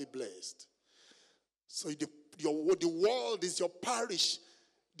shall be blessed. So the world is your parish.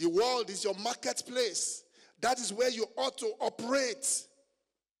 The world is your marketplace. That is where you ought to operate.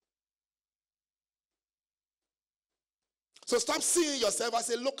 So stop seeing yourself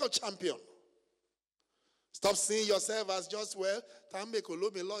as a local champion. Stop seeing yourself as just, well, who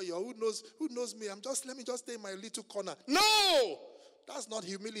knows me? Let me just stay in my little corner. No! That's not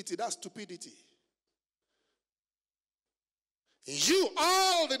humility, that's stupidity. In you,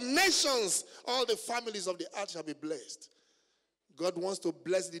 all the nations, all the families of the earth shall be blessed. God wants to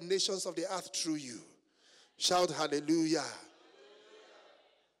bless the nations of the earth through you. Shout hallelujah.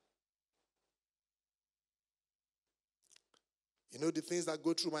 You know the things that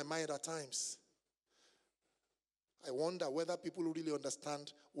go through my mind at times. I wonder whether people really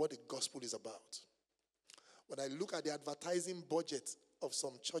understand what the gospel is about. When I look at the advertising budget of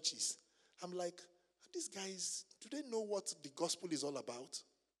some churches, I'm like, these guys, do they know what the gospel is all about?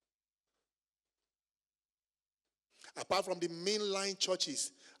 Apart from the mainline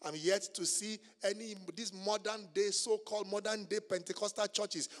churches, I'm yet to see these modern day, so-called modern day Pentecostal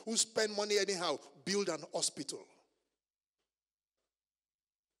churches who spend money anyhow, build an hospital.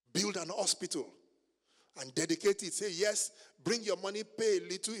 Build an hospital and dedicate it. Say, yes, bring your money, pay a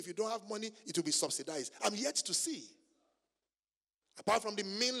little. If you don't have money, it will be subsidized. I'm yet to see. Apart from the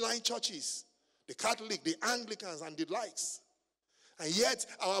mainline churches, the Catholic, the Anglicans, and the likes. And yet,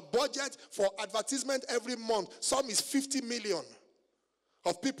 our budget for advertisement every month, some is 50 million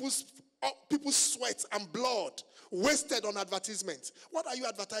of people's sweat and blood wasted on advertisement. What are you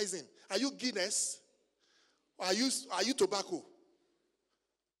advertising? Are you Guinness? Or are you tobacco?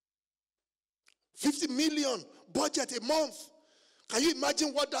 50 million budget a month. Can you imagine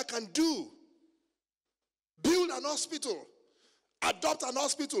what that can do? Build an hospital. Adopt an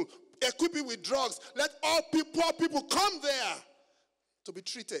hospital. Equip it with drugs. Let all poor people come there to be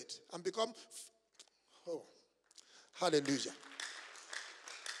treated and become... Oh, hallelujah.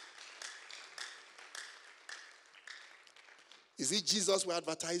 Is it Jesus we're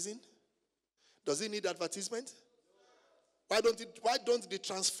advertising? Does he need advertisement? Why don't the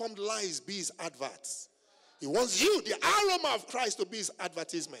transformed lives be his adverts? He wants you, the aroma of Christ, to be his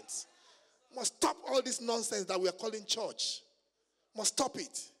advertisements. Must stop all this nonsense that we are calling church. Must stop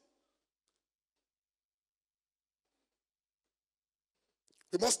it.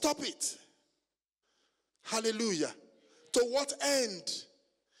 We must stop it. Hallelujah. To what end?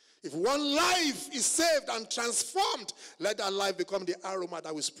 If one life is saved and transformed, let that life become the aroma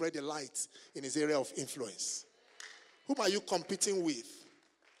that will spread the light in his area of influence. Whom are you competing with?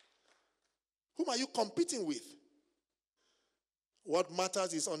 Whom are you competing with? What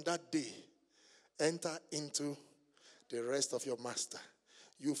matters is on that day, enter into the rest of your master.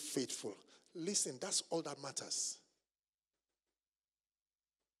 You faithful. Listen, that's all that matters.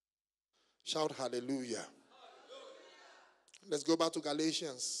 Shout hallelujah. Hallelujah. Let's go back to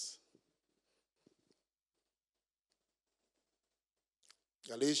Galatians.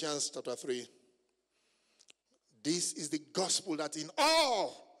 Galatians chapter 3. This is the gospel that in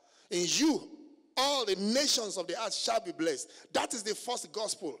you, all the nations of the earth shall be blessed. That is the first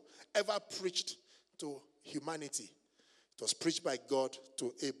gospel ever preached to humanity. It was preached by God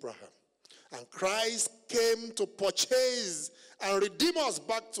to Abraham. And Christ came to purchase and redeem us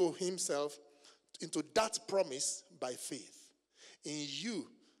back to himself, into that promise by faith. In you,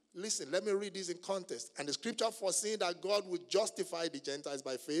 listen, let me read this in context. And the scripture foreseeing that God would justify the Gentiles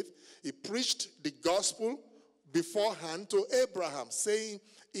by faith, he preached the gospel beforehand to Abraham, saying,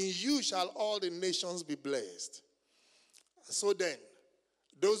 in you shall all the nations be blessed. So then,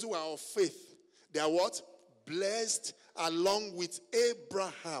 those who are of faith, they are what? Blessed along with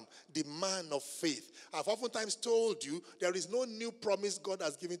Abraham, the man of faith. I've oftentimes told you there is no new promise God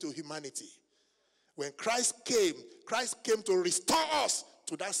has given to humanity. When Christ came to restore us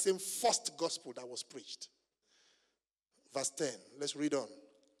to that same first gospel that was preached. Verse 10, let's read on.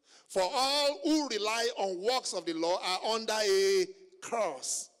 For all who rely on works of the law are under a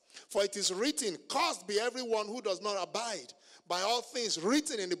curse. For it is written, cursed be everyone who does not abide by all things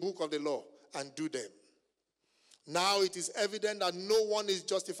written in the book of the law and do them. Now it is evident that no one is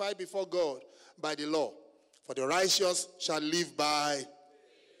justified before God by the law, for the righteous shall live by.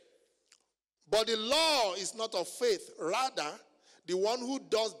 But the law is not of faith. Rather, the one who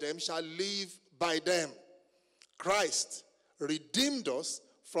does them shall live by them. Christ redeemed us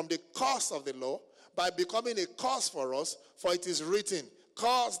from the curse of the law by becoming a curse for us, for it is written,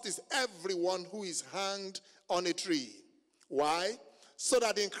 cursed is everyone who is hanged on a tree. Why? So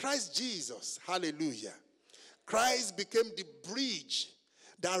that in Christ Jesus, hallelujah, Christ became the bridge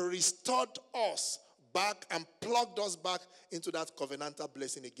that restored us back and plugged us back into that covenantal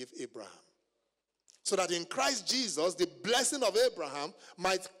blessing he gave Abraham. So that in Christ Jesus, the blessing of Abraham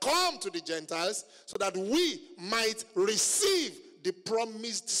might come to the Gentiles so that we might receive the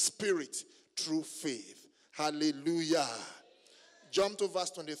promised Spirit through faith. Hallelujah. Jump to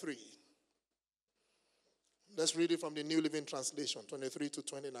verse 23. Let's read it from the New Living Translation, 23 to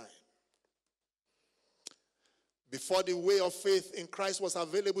 29. Before the way of faith in Christ was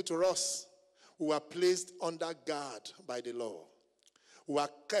available to us, we were placed under guard by the law. We were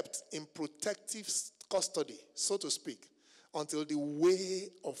kept in protective custody, so to speak, until the way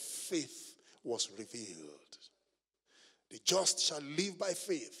of faith was revealed. The just shall live by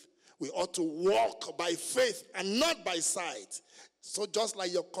faith. We ought to walk by faith and not by sight. So just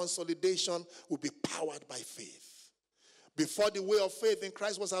like your consolidation will be powered by faith. Before the way of faith in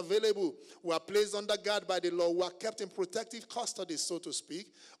Christ was available, we were placed under guard by the law. We were kept in protective custody, so to speak,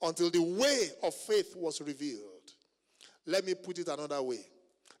 until the way of faith was revealed. Let me put it another way.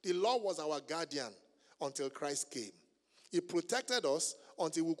 The law was our guardian until Christ came. He protected us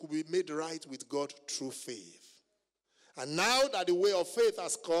until we could be made right with God through faith. And now that the way of faith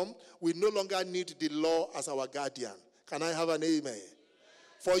has come, we no longer need the law as our guardian. Can I have an amen?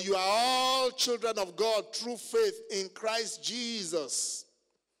 For you are all children of God through faith in Christ Jesus.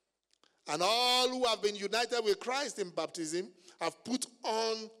 And all who have been united with Christ in baptism have put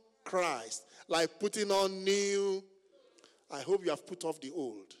on Christ, like putting on new. I hope you have put off the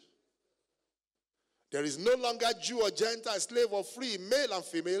old. There is no longer Jew or Gentile, slave or free, male and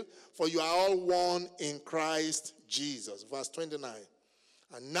female, for you are all one in Christ Jesus. Verse 29.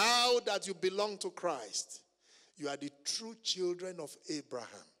 And now that you belong to Christ, you are the true children of Abraham.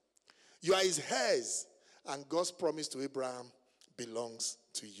 You are his heirs, and God's promise to Abraham belongs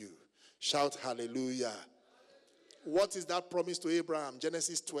to you. Shout hallelujah. What is that promise to Abraham?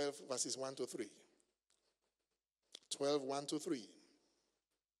 Genesis 12, verses 1 to 3. 12, 1 to 3.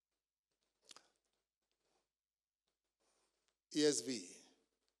 ESV.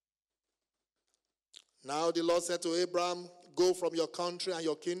 Now the Lord said to Abraham, go from your country and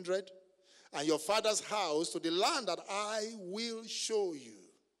your kindred and your father's house to the land that I will show you.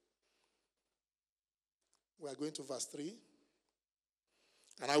 We are going to verse 3.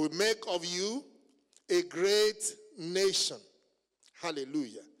 And I will make of you a great nation.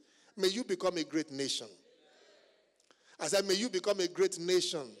 Hallelujah. May you become a great nation. I said, may you become a great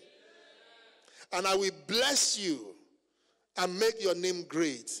nation. And I will bless you and make your name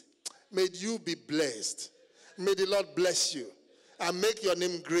great. May you be blessed. May the Lord bless you and make your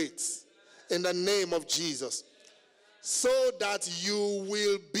name great in the name of Jesus, so that you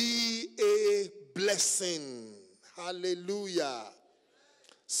will be a blessing. Hallelujah.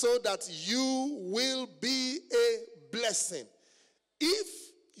 So that you will be a blessing. If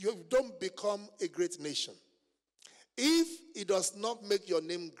you don't become a great nation, if it does not make your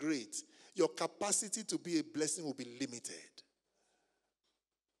name great, your capacity to be a blessing will be limited.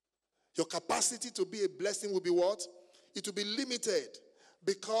 Your capacity to be a blessing will be what? It will be limited,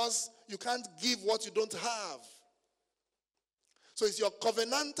 because you can't give what you don't have. So it's your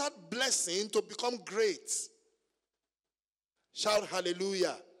covenantal blessing to become great. Shout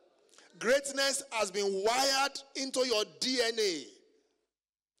hallelujah. Greatness has been wired into your DNA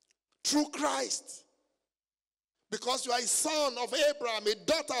through Christ. Because you are a son of Abraham, a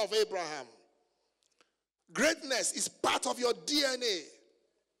daughter of Abraham. Greatness is part of your DNA.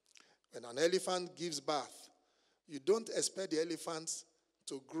 When an elephant gives birth, you don't expect the elephant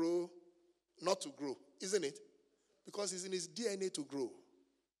to grow, not to grow, isn't it? Because it's in his DNA to grow.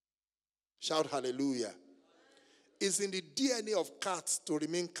 Shout hallelujah. It's in the DNA of cats to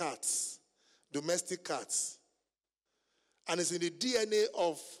remain cats, domestic cats. And it's in the DNA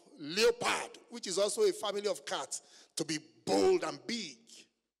of leopard, which is also a family of cats, to be bold and big.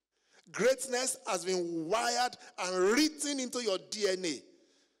 Greatness has been wired and written into your DNA.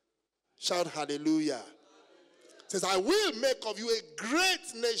 Shout hallelujah. It says, I will make of you a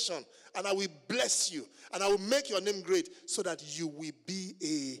great nation, and I will bless you, and I will make your name great, so that you will be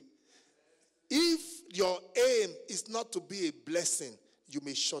a... If your aim is not to be a blessing, you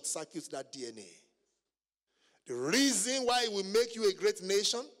may short circuit that DNA. The reason why it will make you a great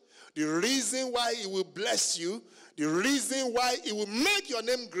nation, the reason why it will bless you, the reason why it will make your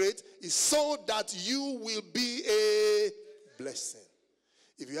name great is so that you will be a blessing.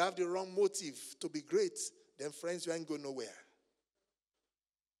 If you have the wrong motive to be great, then friends, you ain't going nowhere.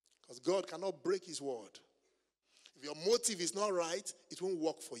 Because God cannot break his word. If your motive is not right, it won't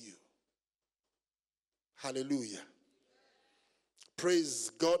work for you. Hallelujah. Praise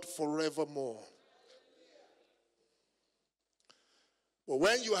God forevermore. But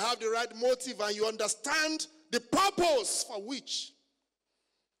when you have the right motive and you understand the purpose for which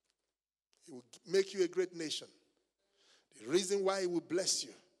it will make you a great nation, the reason why it will bless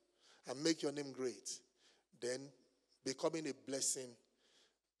you and make your name great, then becoming a blessing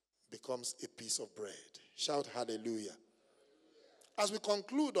becomes a piece of bread. Shout hallelujah. As we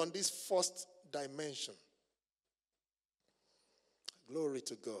conclude on this first dimension, glory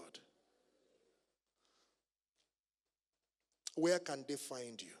to God. Where can they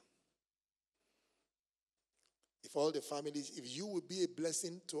find you? If you will be a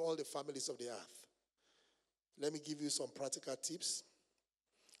blessing to all the families of the earth, let me give you some practical tips,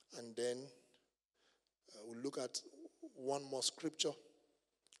 and then we'll look at one more scripture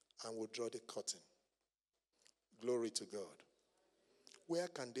and we'll draw the curtain. Glory to God. Where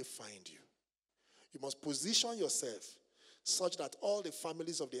can they find you? You must position yourself such that all the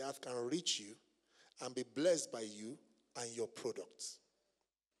families of the earth can reach you and be blessed by you and your products.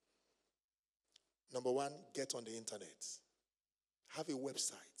 Number one, get on the internet. Have a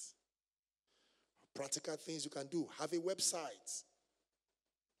website. Practical things you can do. Have a website.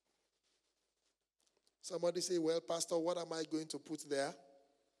 Somebody say, well, Pastor, what am I going to put there?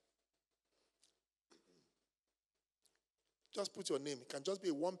 Just put your name. It can just be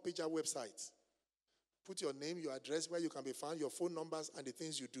a one-pager website. Put your name, your address, where you can be found, your phone numbers, and the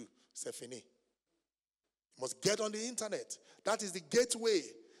things you do. C'est fini. You must get on the internet. That is the gateway.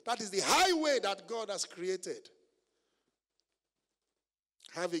 That is the highway that God has created.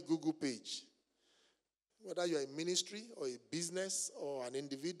 Have a Google page. Whether you're a ministry or a business or an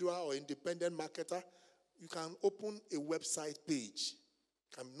individual or independent marketer, you can open a website page.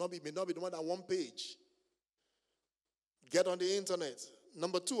 May not be more than one page. Get on the internet.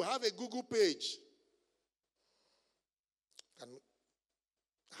 Number two, have a Google page. And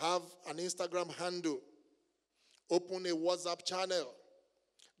have an Instagram handle. Open a WhatsApp channel.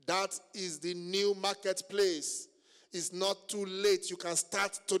 That is the new marketplace. It's not too late. You can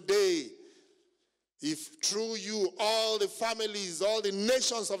start today. If through you, all the families, all the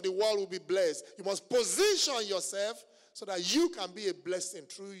nations of the world will be blessed, you must position yourself so that you can be a blessing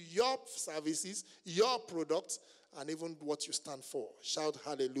through your services, your products, and even what you stand for. Shout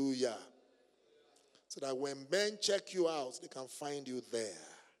hallelujah. So that when men check you out, they can find you there.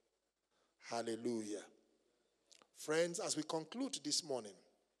 Hallelujah. Friends, as we conclude this morning,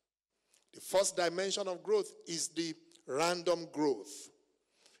 the first dimension of growth is the random growth.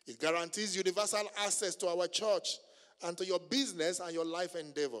 It guarantees universal access to our church and to your business and your life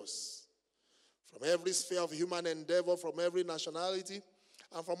endeavors. From every sphere of human endeavor, from every nationality,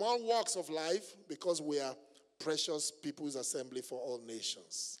 and from all walks of life, because we are precious people's assembly for all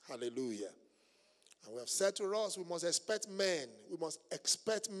nations. Hallelujah. And we have said to us, we must expect men. We must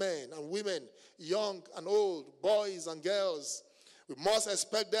expect men and women, young and old, boys and girls. We must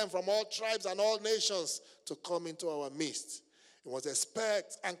expect them from all tribes and all nations to come into our midst. We must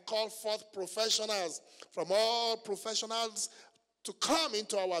expect and call forth professionals from all professionals to come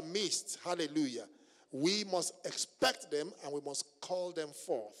into our midst. Hallelujah. We must expect them and we must call them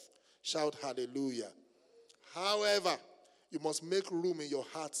forth. Shout hallelujah. However, you must make room in your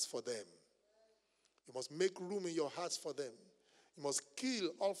hearts for them. You must make room in your hearts for them. You must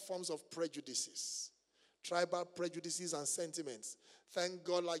kill all forms of prejudices, tribal prejudices and sentiments. Thank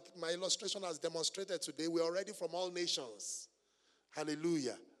God, like my illustration has demonstrated today, we're already from all nations.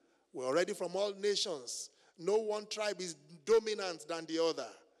 Hallelujah. We're already from all nations. No one tribe is dominant than the other.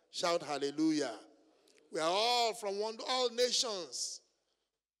 Shout hallelujah. We are all from all nations.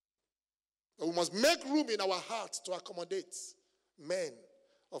 But we must make room in our hearts to accommodate men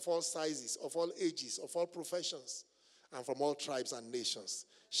of all sizes, of all ages, of all professions, and from all tribes and nations.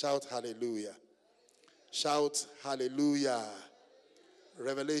 Shout hallelujah. Shout hallelujah.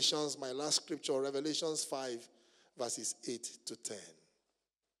 Revelations, my last scripture, Revelations 5, verses 8 to 10.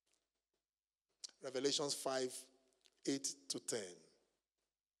 Revelations 5, 8 to 10.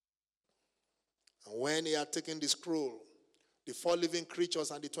 And when he had taken the scroll, the 4 living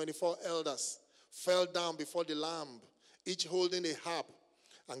creatures and the 24 elders fell down before the Lamb, each holding a harp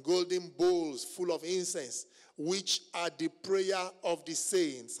and golden bowls full of incense, which are the prayer of the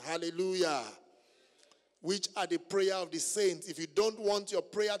saints. Hallelujah. Which are the prayer of the saints. If you don't want your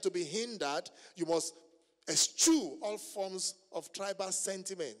prayer to be hindered, you must eschew all forms of tribal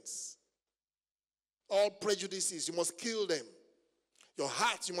sentiments, all prejudices. You must kill them. Your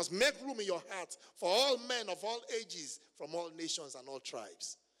heart, you must make room in your heart for all men of all ages, from all nations and all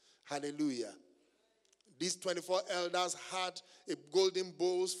tribes. Hallelujah. These 24 elders had a golden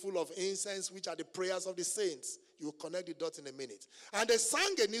bowls full of incense, which are the prayers of the saints. You will connect the dots in a minute. And they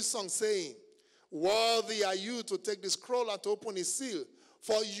sang a new song saying, worthy are you to take the scroll and to open its seal,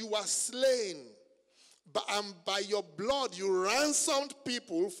 for you are slain, and by your blood you ransomed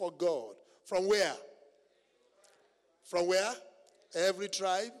people for God. From where? From where? Every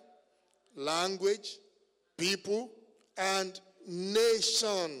tribe, language, people, and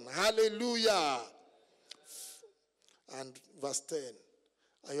nation. Hallelujah. And verse 10.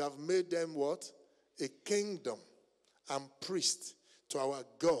 And you have made them what? A kingdom and priest to our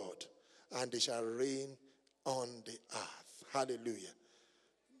God, and they shall reign on the earth. Hallelujah.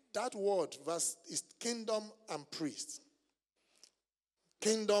 That word, verse, is kingdom and priest.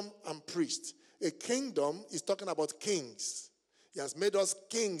 Kingdom and priest. A kingdom is talking about kings. He has made us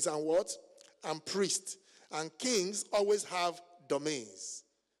kings and what? And priests. And kings always have domains.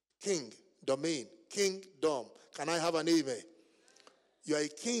 King, domain, kingdom. Can I have an amen? You are a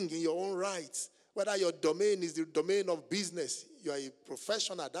king in your own right. Whether your domain is the domain of business, you are a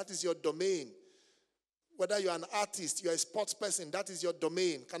professional, that is your domain. Whether you are an artist, you are a sports person, that is your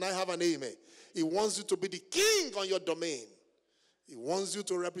domain. Can I have an amen? He wants you to be the king on your domain. He wants you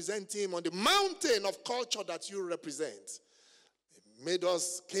to represent him on the mountain of culture that you represent. He made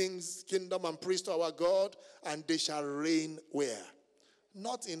us kings, kingdom, and priests to our God, and they shall reign where?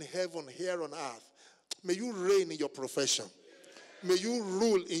 Not in heaven, here on earth. May you reign in your profession. May you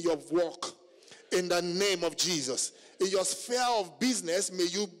rule in your work. In the name of Jesus. In your sphere of business, may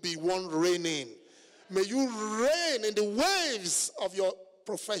you be one reigning. May you reign in the waves of your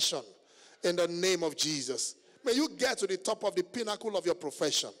profession. In the name of Jesus. May you get to the top of the pinnacle of your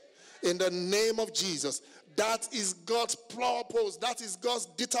profession. In the name of Jesus. That is God's purpose. That is God's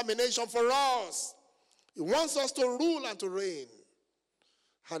determination for us. He wants us to rule and to reign.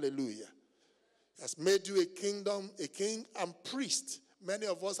 Hallelujah. He has made you a kingdom, a king and priest. Many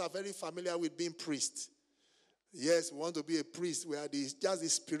of us are very familiar with being priests. Yes, we want to be a priest. We are just the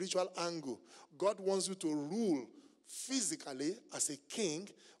spiritual angle. God wants you to rule physically as a king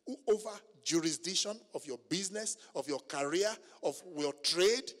over jurisdiction of your business, of your career, of your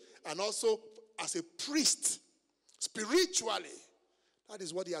trade, and also as a priest spiritually. That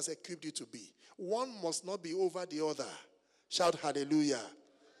is what he has equipped you to be. One must not be over the other. Shout hallelujah.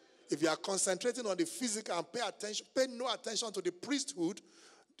 If you are concentrating on the physical and pay no attention to the priesthood,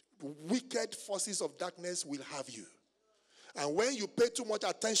 wicked forces of darkness will have you. And when you pay too much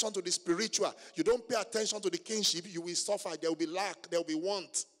attention to the spiritual, you don't pay attention to the kingship, you will suffer. There will be lack, there will be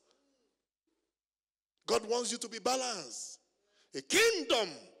want. God wants you to be balanced. A kingdom,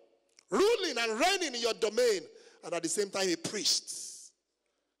 ruling and reigning in your domain, and at the same time a priest,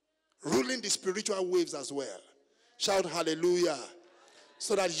 ruling the spiritual waves as well. Shout hallelujah.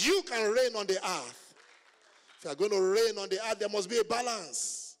 So that you can reign on the earth. If you are going to reign on the earth, there must be a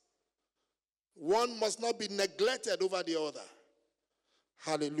balance. One must not be neglected over the other.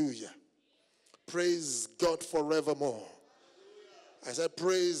 Hallelujah. Praise God forevermore. I said,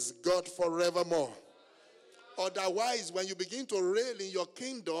 praise God forevermore. Otherwise, when you begin to reign in your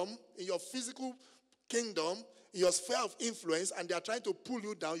kingdom, in your physical kingdom, in your sphere of influence, and they are trying to pull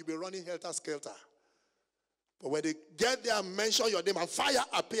you down, you'll be running helter-skelter. But when they get there and mention your name and fire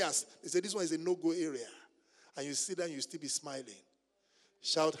appears, they say this one is a no-go area. And you see that, you still be smiling.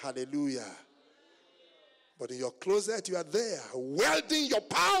 Shout hallelujah. But in your closet, you are there, wielding your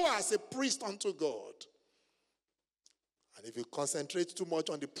power as a priest unto God. And if you concentrate too much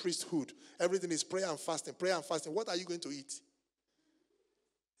on the priesthood, everything is prayer and fasting, prayer and fasting. What are you going to eat?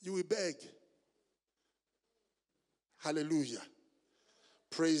 You will beg. Hallelujah.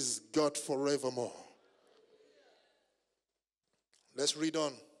 Praise God forevermore. Let's read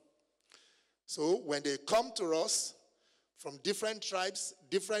on. So when they come to us from different tribes,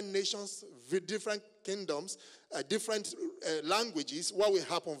 different nations, different kingdoms, different languages, what will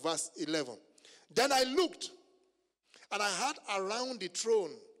happen? Verse 11. Then I looked, and I heard around the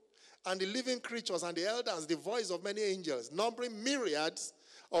throne and the living creatures and the elders the voice of many angels, numbering myriads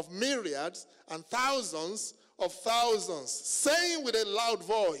and thousands of thousands, saying with a loud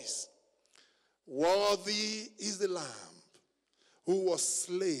voice, worthy is the Lamb who was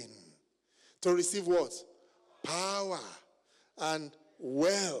slain to receive what? Power and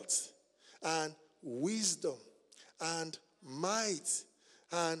wealth and wisdom and might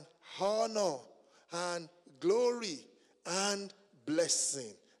and honor and glory and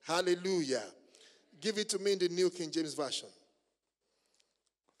blessing. Hallelujah. Give it to me in the New King James Version.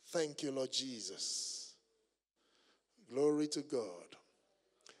 Thank you, Lord Jesus. Glory to God.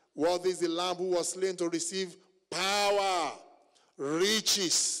 Worthy is the Lamb who was slain to receive power,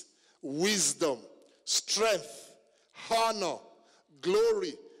 riches, wisdom, strength, honor,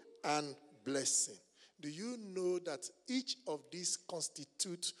 glory, and blessing. Do you know that each of these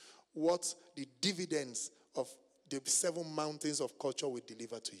constitute what the dividends of the 7 mountains of culture will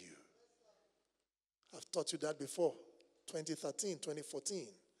deliver to you? I've taught you that before. 2013, 2014.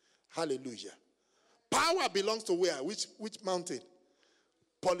 Hallelujah. Power belongs to where? Which mountain?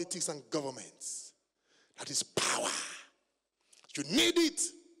 Politics and governments. That is power. You need it.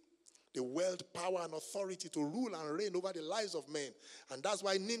 The wealth, power, and authority to rule and reign over the lives of men. And that's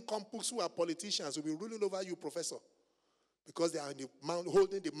why nincompoops who are politicians will be ruling over you, professor. Because they are in the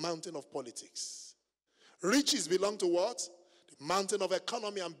holding the mountain of politics. Riches belong to what? The mountain of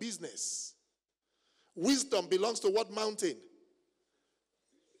economy and business. Wisdom belongs to what mountain?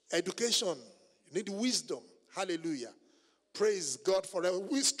 Education. You need wisdom. Hallelujah. Praise God forever.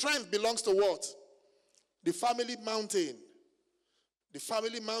 Strength belongs to what? The family mountain. The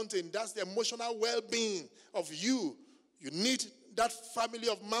family mountain, that's the emotional well-being of you. You need that family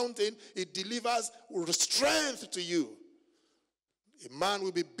of mountain. It delivers strength to you. A man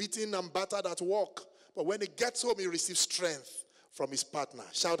will be beaten and battered at work, but when he gets home, he receives strength from his partner.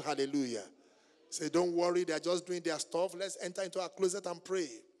 Shout hallelujah. Say, don't worry, they're just doing their stuff. Let's enter into our closet and pray.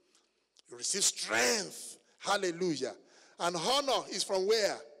 You receive strength. Hallelujah. And honor is from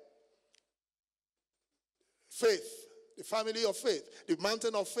where? Faith. The family of faith. The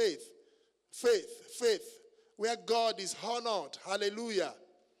mountain of faith. Faith. Where God is honored. Hallelujah.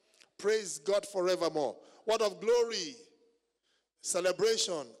 Praise God forevermore. Word of glory.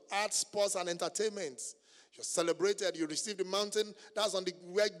 Celebration. Arts, sports, and entertainment. You're celebrated. You receive the mountain. That's on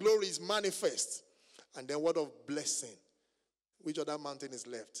where glory is manifest. And then word of blessing. Which other mountain is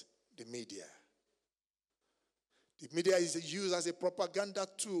left? The media. The media is used as a propaganda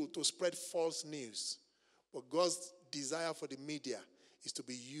tool to spread false news. But God's desire for the media is to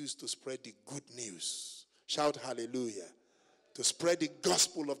be used to spread the good news. Shout hallelujah. To spread the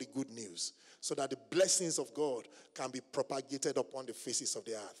gospel of the good news so that the blessings of God can be propagated upon the faces of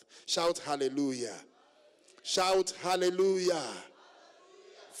the earth. Shout hallelujah. Shout hallelujah.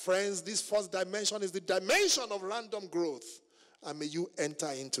 Friends, this first dimension is the dimension of random growth. And may you enter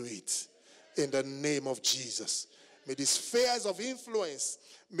into it in the name of Jesus. May the spheres of influence,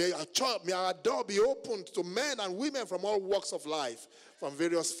 may our door be opened to men and women from all walks of life, from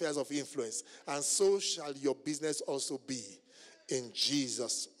various spheres of influence. And so shall your business also be, in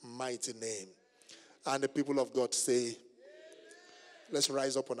Jesus' mighty name. And the people of God say, let's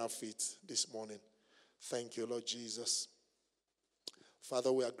rise up on our feet this morning. Thank you, Lord Jesus.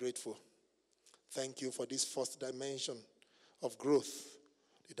 Father, we are grateful. Thank you for this first dimension of growth,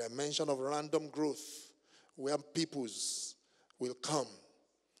 the dimension of random growth, where peoples will come,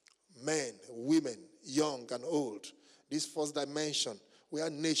 men, women, young and old. This first dimension, where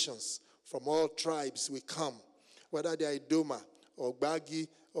nations from all tribes will come, whether they are Idoma or Gbagi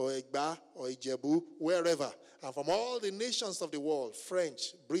or Egba or Ijebu, wherever, and from all the nations of the world,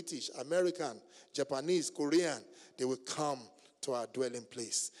 French, British, American, Japanese, Korean, they will come to our dwelling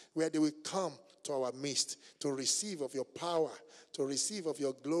place, where they will come to our midst to receive of your power, to receive of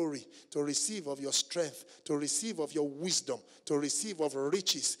your glory, to receive of your strength, to receive of your wisdom, to receive of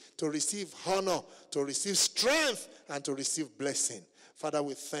riches, to receive honor, to receive strength, and to receive blessing. Father,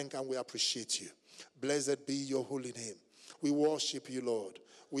 we thank and we appreciate you. Blessed be your holy name. We worship you, Lord.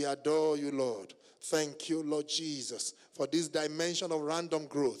 We adore you, Lord. Thank you, Lord Jesus, for this dimension of random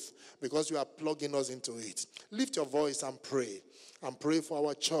growth, because you are plugging us into it. Lift your voice and pray. And pray for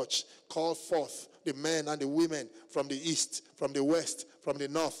our church. Call forth the men and the women from the east, from the west, from the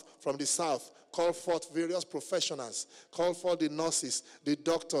north, from the south. Call forth various professionals. Call forth the nurses, the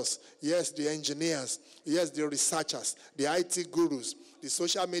doctors, yes, the engineers, yes, the researchers, the IT gurus. the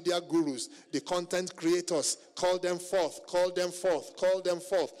social media gurus, the content creators. Call them forth, call them forth, call them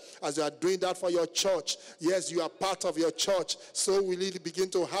forth. As you are doing that for your church, yes, you are part of your church. So will it begin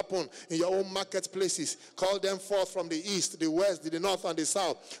to happen in your own marketplaces. Call them forth from the east, the west, the north, and the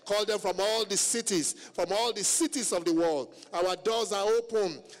south. Call them from all the cities of the world. Our doors are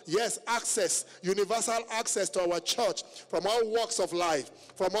open. Yes, access, universal access to our church from all walks of life,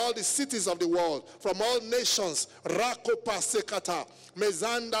 from all the cities of the world, from all nations. Rakopa sekata,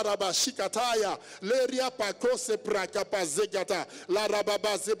 mezanda rabashikataya, leria pakose prakapazegata, la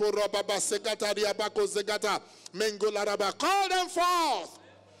rababa zebo rababa segata riabako zegata, mengo la raba. Call them forth.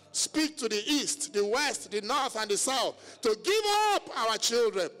 Speak to the east, the west, the north, and the south to give up our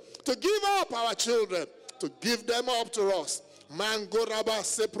children, to give up our children, to give them up to us. Mangoraba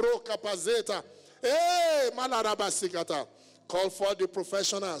sepro kapazeta. Hey, malaraba sikata. Call for the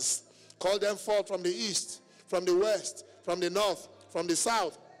professionals. Call them forth from the east, from the west, from the north, from the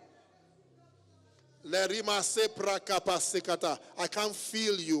south. Lerima sepra kapasikata. I can't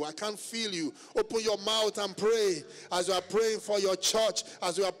feel you. I can't feel you. Open your mouth and pray. As you are praying for your church,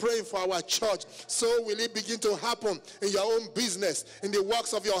 as you are praying for our church, so will it begin to happen in your own business, in the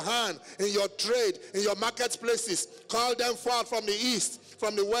works of your hand, in your trade, in your marketplaces. Call them forth from the east,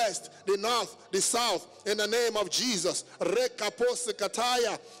 from the west, the north, the south, in the name of Jesus.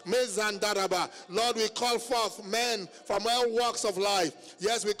 Lord, we call forth men from all walks of life.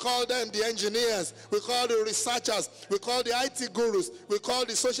 Yes, we call them the engineers, we call the researchers, we call the IT gurus, we call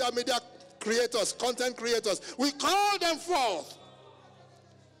the social media creators, content creators. We call them forth.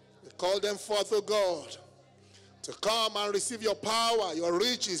 We call them forth, oh God, to come and receive your power, your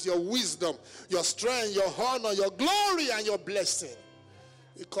riches, your wisdom, your strength, your honor, your glory, and your blessing.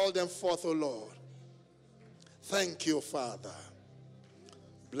 We call them forth, O Lord. Thank you, Father.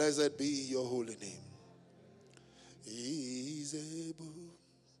 Blessed be your holy name. He is able,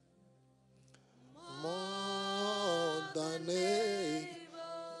 more than able.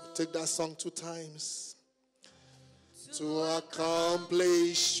 We'll take that song 2 times. To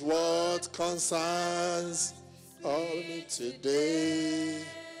accomplish what concerns all me today.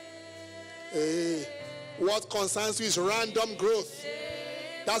 Hey. What concerns you is random growth.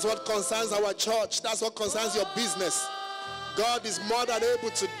 That's what concerns our church. That's what concerns your business. God is more than able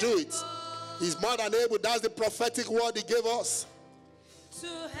to do it. He's more than able. That's the prophetic word he gave us. To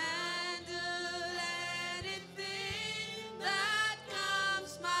handle anything that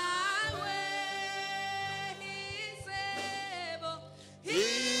comes my way. He's able.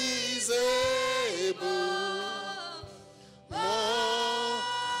 He's able. More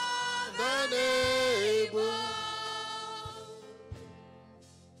than able.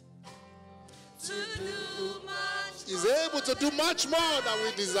 He's able to do much more than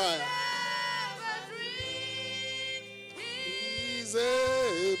we desire. He's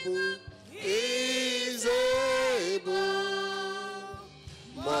able. He's able.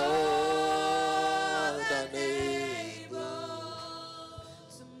 More than able.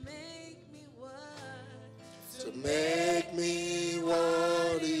 To make me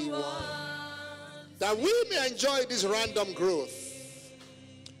what he wants. That we may enjoy this random growth.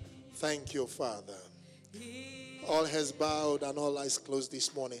 Thank you, Father. All heads bowed and all eyes closed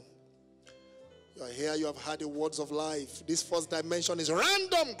this morning. You are here, you have heard the words of life. This first dimension is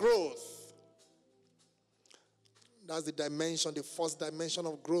random growth. That's the dimension, the first dimension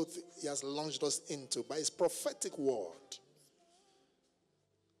of growth he has launched us into by his prophetic word.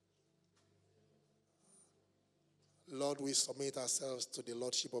 Lord, we submit ourselves to the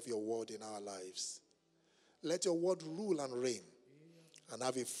lordship of your word in our lives. Let your word rule and reign and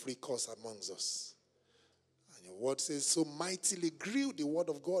have a free course amongst us. And your word says, so mightily grew the word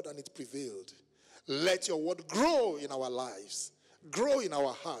of God and it prevailed. Let your word grow in our lives, grow in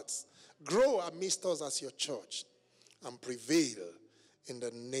our hearts, grow amidst us as your church, and prevail in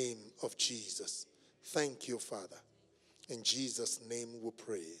the name of Jesus. Thank you, Father. In Jesus' name we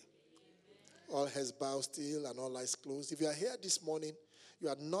pray. All heads bowed still and all eyes closed. If you are here this morning, you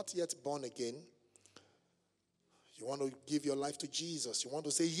are not yet born again. You want to give your life to Jesus. You want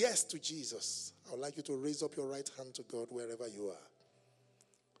to say yes to Jesus. I would like you to raise up your right hand to God wherever you are.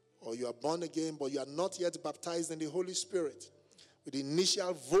 Or you are born again, but you are not yet baptized in the Holy Spirit with the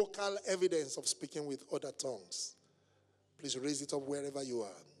initial vocal evidence of speaking with other tongues. Please raise it up wherever you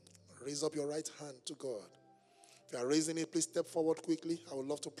are. Raise up your right hand to God. If you are raising it, please step forward quickly. I would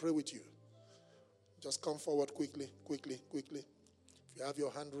love to pray with you. Just come forward quickly. If you have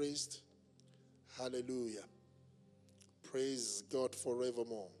your hand raised, hallelujah. Praise God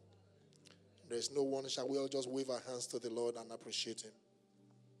forevermore. There is no one. Shall we all just wave our hands to the Lord and appreciate him?